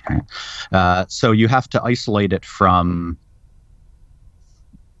 Okay. So you have to isolate it from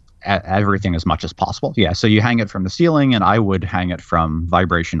everything as much as possible. Yeah, so you hang it from the ceiling, and I would hang it from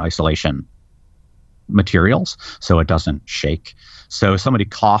vibration isolation materials so it doesn't shake. So if somebody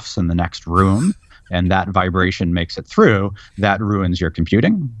coughs in the next room and that vibration makes it through, that ruins your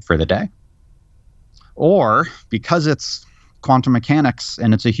computing for the day. Or because it's quantum mechanics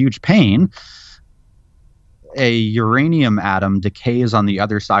and it's a huge pain, a uranium atom decays on the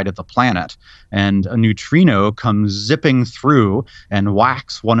other side of the planet and a neutrino comes zipping through and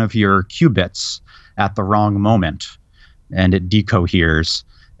whacks one of your qubits at the wrong moment, and it decoheres,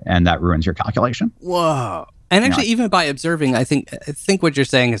 and that ruins your calculation. Whoa. And actually, even by observing, I think what you're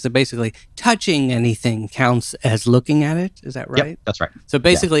saying is that basically touching anything counts as looking at it. Is that right? Yep, that's right. So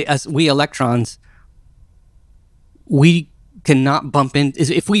basically, as we electrons, we cannot bump in.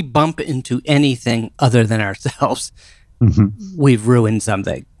 If we bump into anything other than ourselves, we've ruined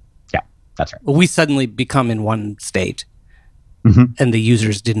something. Yeah, that's right. We suddenly become in one state, and the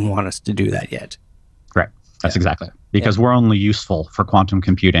users didn't want us to do that yet. Right. That's exactly it. Because we're only useful for quantum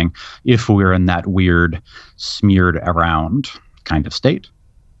computing if we're in that weird, smeared around kind of state.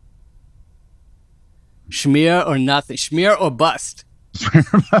 Schmear or nothing. Schmear or bust.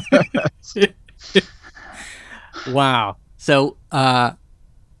 Wow. So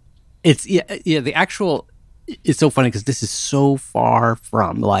it's the actual, it's so funny because this is so far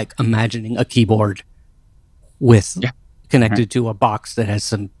from like imagining a keyboard with connected to a box that has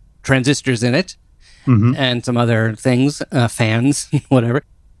some transistors in it. And some other things, fans, whatever,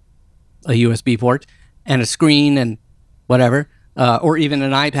 a USB port, and a screen, and whatever, or even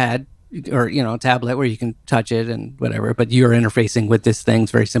an iPad or a tablet where you can touch it and whatever. But you're interfacing with this thing.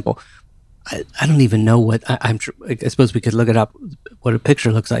 It's very simple. I don't even know what I suppose we could look it up what a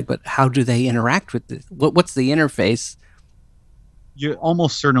picture looks like. But how do they interact with this? What's the interface? You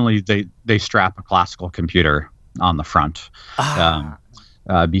almost certainly they strap a classical computer on the front.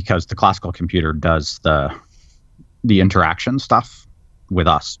 Because the classical computer does the interaction stuff with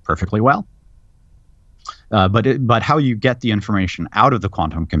us perfectly well. But how you get the information out of the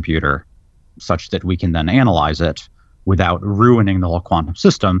quantum computer such that we can then analyze it without ruining the whole quantum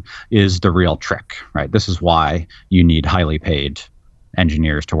system is the real trick, right? This is why you need highly paid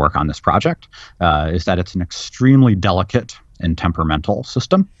engineers to work on this project, is that it's an extremely delicate and temperamental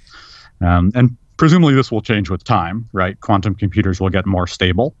system. And presumably this will change with time, right? Quantum computers will get more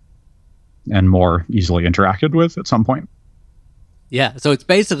stable and more easily interacted with at some point. Yeah, so it's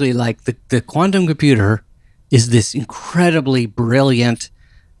basically like the quantum computer is this incredibly brilliant,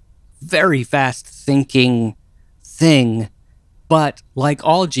 very fast thinking thing, but like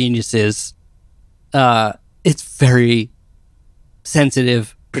all geniuses, it's very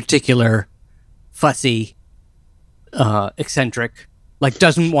sensitive, particular, fussy, eccentric, like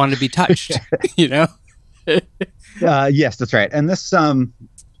doesn't want to be touched, Yes, that's right. And this,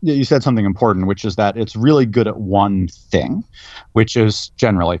 you said something important, which is that it's really good at one thing, which is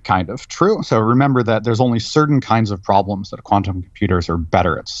generally kind of true. So remember that there's only certain kinds of problems that quantum computers are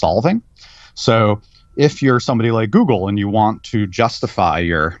better at solving. So if you're somebody like Google and you want to justify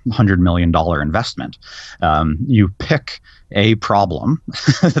your $100 million investment, you pick a problem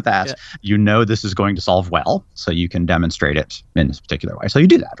that this is going to solve well, so you can demonstrate it in this particular way. So you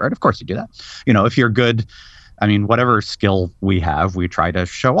do that, right? Of course you do that. If you're good, whatever skill we have, we try to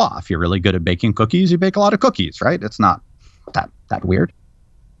show off. You're really good at baking cookies, you bake a lot of cookies, right? It's not that weird.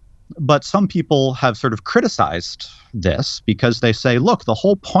 But some people have sort of criticized this because they say, look, the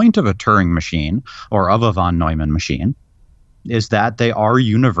whole point of a Turing machine or of a von Neumann machine is that they are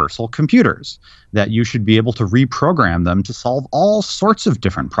universal computers, that you should be able to reprogram them to solve all sorts of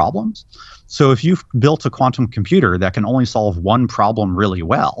different problems. So if you've built a quantum computer that can only solve one problem really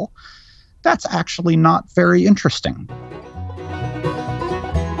well, that's actually not very interesting.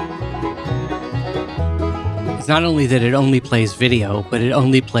 It's not only that it only plays video, but it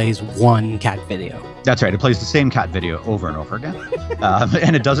only plays one cat video. That's right. It plays the same cat video over and over again.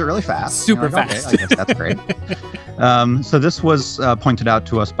 And it does it really fast. Super fast. Okay, I guess that's great. So this was pointed out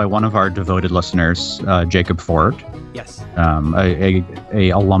to us by one of our devoted listeners, Jacob Ford. Yes. A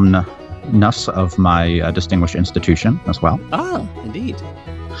alumnus of my distinguished institution as well. Ah, indeed.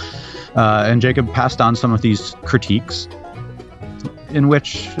 And Jacob passed on some of these critiques in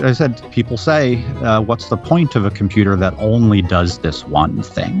which, as I said, people say, what's the point of a computer that only does this one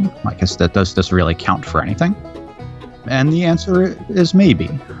thing? Like, does this really count for anything? And the answer is maybe.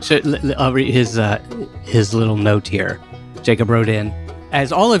 So I'll read his little note here. Jacob wrote in,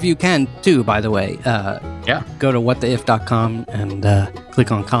 as all of you can too, by the way. Go to whattheif.com and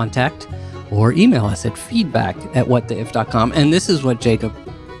click on contact, or email us at feedback@whattheif.com. And this is what Jacob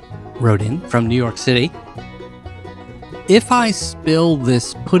wrote in from New York City. If I spill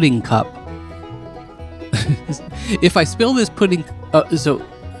this pudding cup, I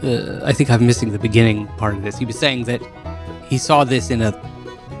think I'm missing the beginning part of this. He was saying that he saw this in a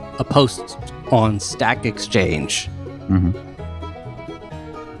post on Stack Exchange. Mm-hmm.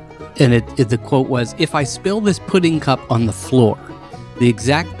 And the quote was, if I spill this pudding cup on the floor, the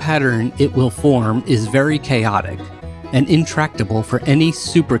exact pattern it will form is very chaotic and intractable for any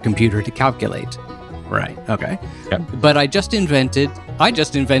supercomputer to calculate. Right. Okay. Yep. But I just invented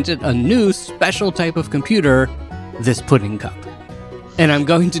a new special type of computer, this pudding cup. And I'm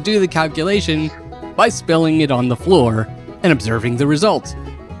going to do the calculation by spilling it on the floor and observing the results.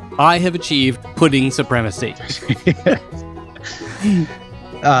 I have achieved pudding supremacy.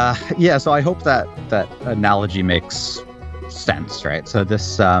 So I hope that analogy makes sense, right? So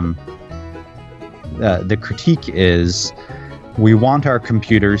this, the critique is, we want our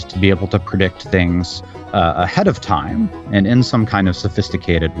computers to be able to predict things ahead of time and in some kind of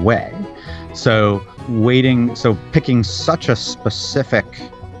sophisticated way. So picking such a specific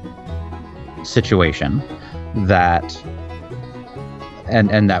situation that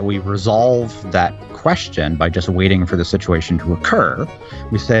and that we resolve that question by just waiting for the situation to occur,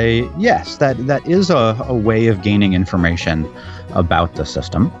 we say, yes, that is a way of gaining information about the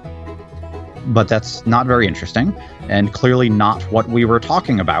system. But that's not very interesting, and clearly not what we were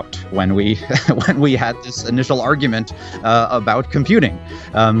talking about when we had this initial argument about computing.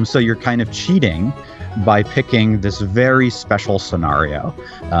 So you're kind of cheating by picking this very special scenario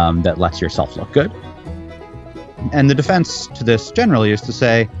that lets yourself look good. And the defense to this generally is to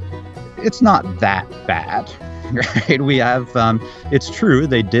say, it's not that bad. Right? We have, it's true,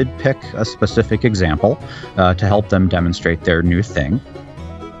 they did pick a specific example to help them demonstrate their new thing.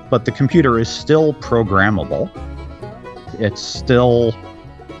 But the computer is still programmable. It's still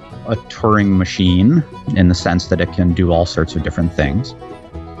a Turing machine in the sense that it can do all sorts of different things.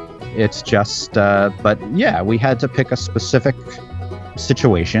 It's just, we had to pick a specific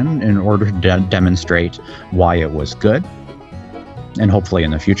situation in order to demonstrate why it was good. And hopefully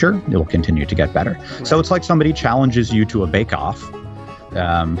in the future, it will continue to get better. Right. So it's like somebody challenges you to a bake-off,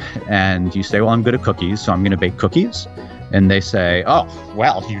 and you say, well, I'm good at cookies, so I'm going to bake cookies. And they say, oh,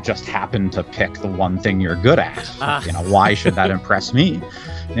 well, you just happen to pick the one thing you're good at. Why should that impress me?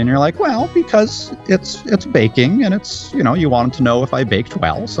 And you're like, well, because it's baking, and it's, you wanted to know if I baked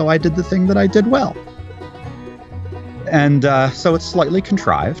well, so I did the thing that I did well. And so it's slightly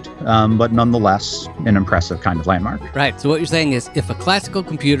contrived, but nonetheless an impressive kind of landmark. Right. So what you're saying is, if a classical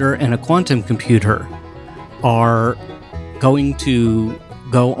computer and a quantum computer are going to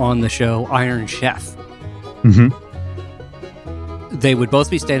go on the show Iron Chef, mm-hmm. they would both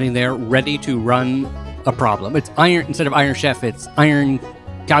be standing there ready to run a problem. It's Iron, instead of Iron Chef, it's Iron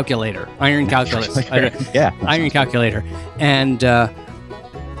Calculator. Iron Calculus. Iron Calculator. And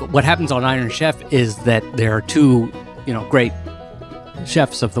what happens on Iron Chef is that there are two, great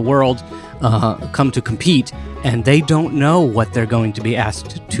chefs of the world come to compete, and they don't know what they're going to be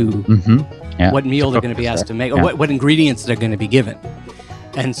asked to, what meal they're going to be asked to make, or what ingredients they're going to be given.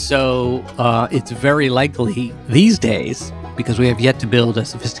 And so it's very likely these days, because we have yet to build a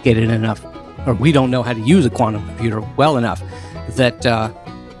sophisticated enough, or we don't know how to use a quantum computer well enough, that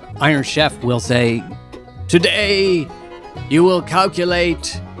Iron Chef will say, today you will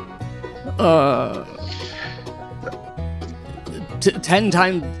calculate 10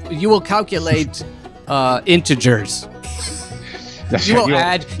 times, you will calculate integers. You will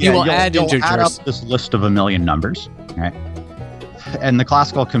add integers. You'll add up this list of 1 million numbers, right? And the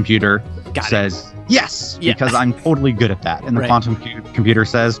classical computer says, yes, Yeah. because I'm totally good at that. And the Right. quantum computer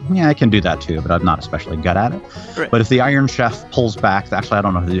says, yeah, I can do that too, but I'm not especially good at it. Right. But if the Iron Chef pulls back, actually, I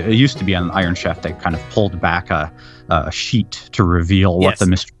don't know, it used to be an Iron Chef, they kind of pulled back a sheet to reveal what Yes. the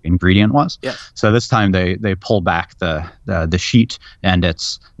mystery ingredient was. Yes. So this time they pull back the sheet, and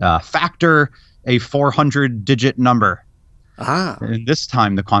it's factor a 400-digit number. Ah. And this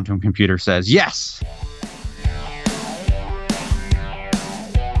time the quantum computer says, yes.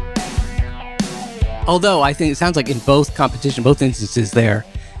 Although I think it sounds like in both instances there,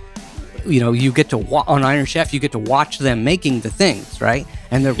 you get to on Iron Chef, you get to watch them making the things, right?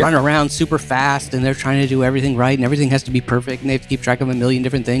 And they run around super fast, and they're trying to do everything right, and everything has to be perfect, and they have to keep track of a million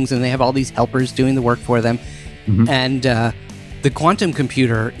different things, and they have all these helpers doing the work for them. Mhm. And the quantum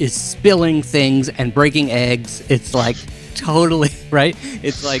computer is spilling things and breaking eggs. It's like totally, right?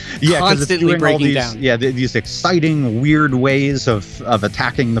 It's like 'cause it's constantly doing all breaking these, down. Yeah, these exciting, weird ways of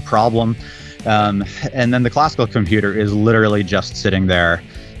attacking the problem. And then the classical computer is literally just sitting there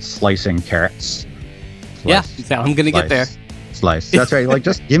slicing carrots. Yeah, Slice, so I'm going to get there. Slice. That's right. Like,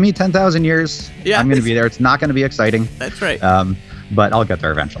 just give me 10,000 years. Yeah. I'm going to be there. It's not going to be exciting. That's right. But I'll get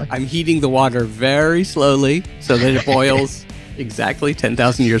there eventually. I'm heating the water very slowly so that it boils exactly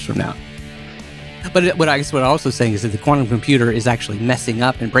 10,000 years from now. But what I'm also saying is that the quantum computer is actually messing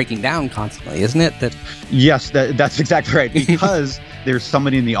up and breaking down constantly, isn't it? Yes, that's exactly right. Because there's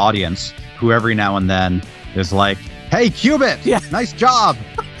somebody in the audience who every now and then is like, hey, Qubit, nice job.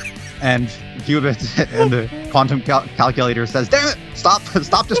 And Qubit and the quantum calculator says, damn it,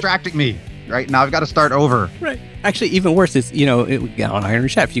 stop distracting me. Right now I've got to start over. Right. Actually, even worse is, on Iron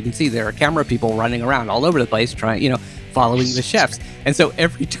Chef, you can see there are camera people running around all over the place trying, following the chefs. And so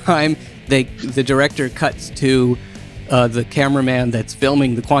every time the director cuts to the cameraman that's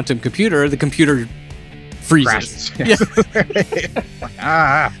filming the quantum computer, the computer freezes.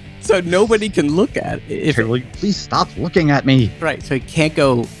 Ah, So nobody can look at it. please stop looking at me. Right. So it can't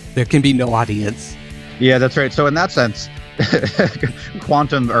go, there can be no audience. Yeah, that's right. So in that sense,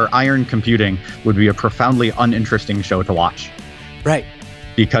 quantum or iron computing would be a profoundly uninteresting show to watch. Right.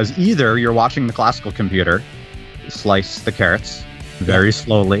 Because either you're watching the classical computer slice the carrots very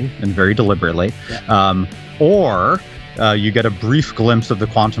slowly and very deliberately, or you get a brief glimpse of the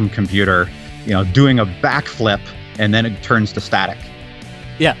quantum computer, doing a backflip, and then it turns to static.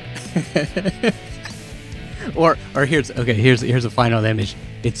 Yeah. or here's a final image.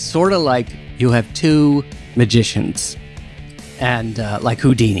 It's sort of like you have two magicians, and like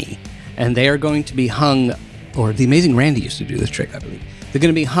Houdini, and they are going to be hung, or the Amazing Randy used to do this trick, I believe. They're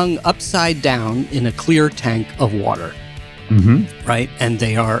going to be hung upside down in a clear tank of water, right? And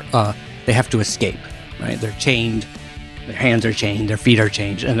they have to escape, right? They're chained, their hands are chained, their feet are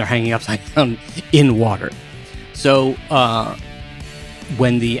chained, and they're hanging upside down in water. So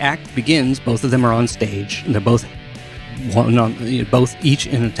when the act begins, both of them are on stage, and they're both each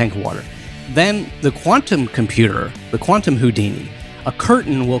in a tank of water. Then the quantum computer, the quantum Houdini, a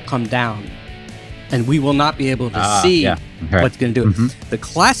curtain will come down, and we will not be able to see what's going to do it. The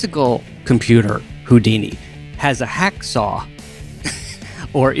classical computer Houdini has a hacksaw,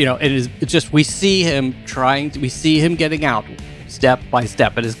 or it's just we see him getting out step by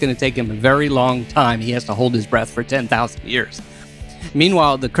step, but it's going to take him a very long time. He has to hold his breath for 10,000 years.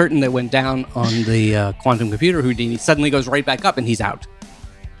 Meanwhile, the curtain that went down on the quantum computer Houdini suddenly goes right back up, and he's out.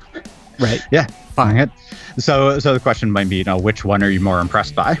 Right. Yeah. Fine. So the question might be, which one are you more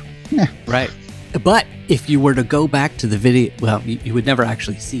impressed by? Yeah. Right. But if you were to go back to the video, well, you would never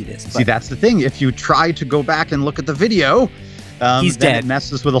actually see this. See, that's the thing. If you try to go back and look at the video, he's then dead. It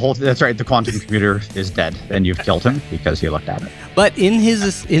messes with the whole. That's right. The quantum computer is dead, and you've killed him because you looked at it. But in his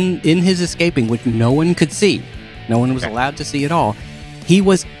escaping, which no one could see, no one was allowed to see at all, he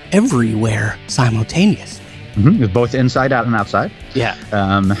was everywhere simultaneously. It was both inside out and outside. Yeah.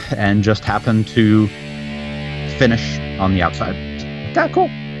 And just happened to finish on the outside. Yeah, cool.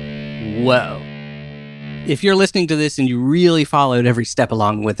 Whoa. If you're listening to this and you really followed every step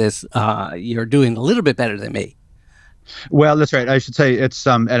along with this, you're doing a little bit better than me. Well, that's right. I should say it's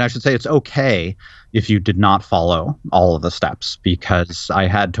okay if you did not follow all of the steps, because I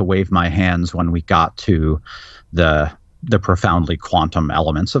had to wave my hands when we got to the profoundly quantum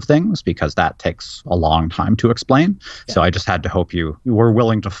elements of things, because that takes a long time to explain. Yeah. So I just had to hope you were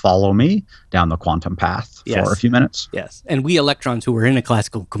willing to follow me down the quantum path for a few minutes. Yes. And we electrons who were in a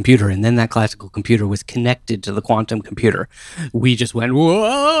classical computer, and then that classical computer was connected to the quantum computer, we just went,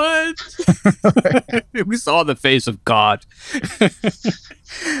 what? We saw the face of God.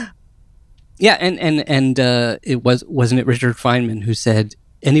 Yeah. And wasn't it Richard Feynman who said,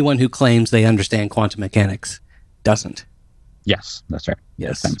 anyone who claims they understand quantum mechanics doesn't? Yes, that's right.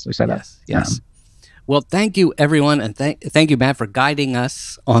 Yes. Famously said that. Yes. Well, thank you, everyone, and thank you, Matt, for guiding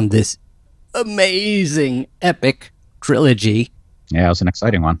us on this amazing, epic trilogy. Yeah, it was an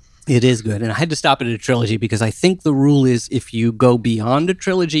exciting one. It is good, and I had to stop at a trilogy because I think the rule is if you go beyond a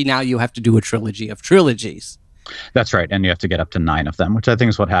trilogy, now you have to do a trilogy of trilogies. That's right, and you have to get up to 9 of them, which I think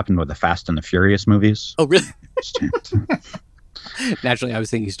is what happened with the Fast and the Furious movies. Oh, really? Naturally, I was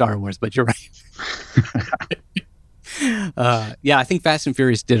thinking Star Wars, but you're right. Yeah, I think Fast and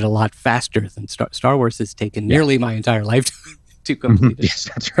Furious did it a lot faster than Star Wars has taken nearly my entire lifetime to complete it. Yes,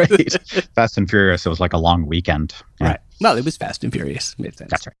 that's right. Fast and Furious, it was like a long weekend. Yeah. Right. Well, it was Fast and Furious. Made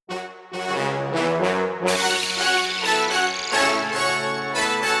sense. That's right.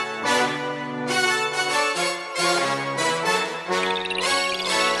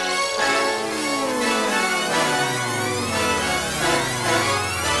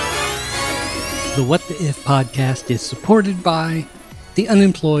 The What the If podcast is supported by the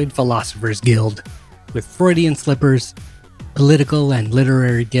Unemployed Philosophers Guild, with Freudian slippers, political and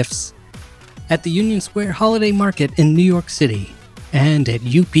literary gifts, at the Union Square Holiday Market in New York City, and at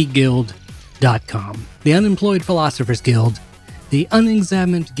upguild.com. The Unemployed Philosophers Guild, the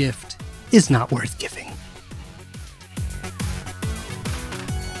unexamined gift is not worth giving.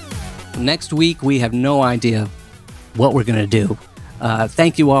 Next week, we have no idea what we're going to do.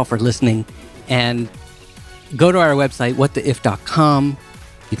 Thank you all for listening. And go to our website, whattheif.com.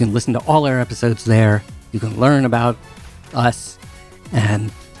 You can listen to all our episodes there. You can learn about us.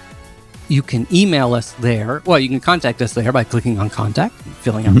 And you can email us there. Well, you can contact us there by clicking on contact,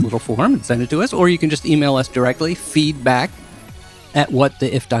 filling out a little form and send it to us. Or you can just email us directly,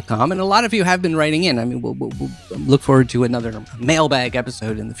 feedback@whattheif.com. And a lot of you have been writing in. I mean, we'll look forward to another mailbag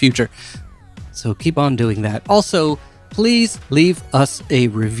episode in the future. So keep on doing that. Also, please leave us a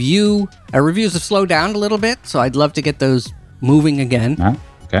review. Our reviews have slowed down a little bit, so I'd love to get those moving again.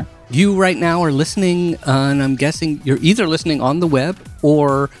 Okay. You right now are listening, and I'm guessing you're either listening on the web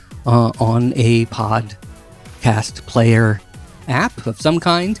or on a podcast player app of some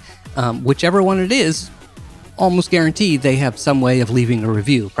kind. Whichever one it is, almost guaranteed they have some way of leaving a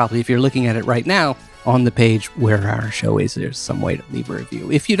review. Probably if you're looking at it right now, on the page where our show is, there's some way to leave a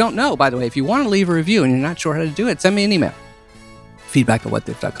review. If you don't know, by the way, if you want to leave a review and you're not sure how to do it, send me an email.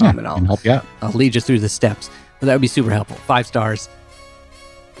 feedback@whattheif.com, and I'll help you out. I'll lead you through the steps. But that would be super helpful. 5 stars.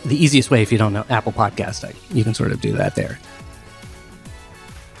 The easiest way, if you don't know Apple Podcast, you can sort of do that there.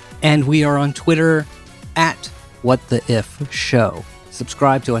 And we are on Twitter @WhatTheIfShow.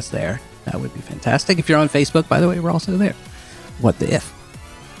 Subscribe to us there. That would be fantastic. If you're on Facebook, by the way, we're also there. What the If.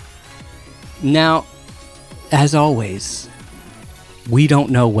 Now, as always, we don't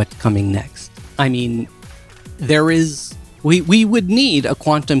know what's coming next. I mean, we would need a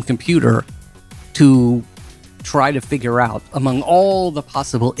quantum computer to try to figure out, among all the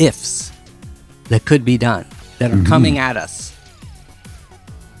possible ifs that could be done, that are coming at us.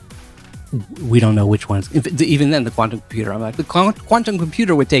 We don't know which ones. Even then, the quantum computer, I'm like, the quantum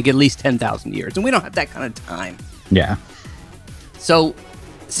computer would take at least 10,000 years, and we don't have that kind of time. Yeah. So,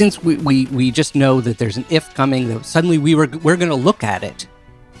 since we just know that there's an if coming, that suddenly we're going to look at it,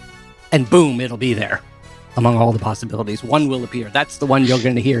 and boom, it'll be there. Among all the possibilities, one will appear. That's the one you're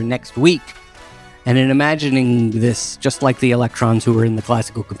going to hear next week. And in imagining this, just like the electrons who were in the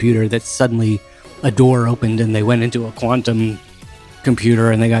classical computer, that suddenly a door opened and they went into a quantum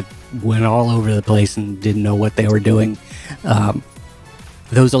computer and they went all over the place and didn't know what they were doing.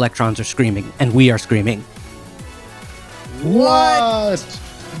 Those electrons are screaming, and we are screaming. What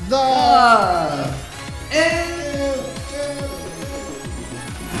the?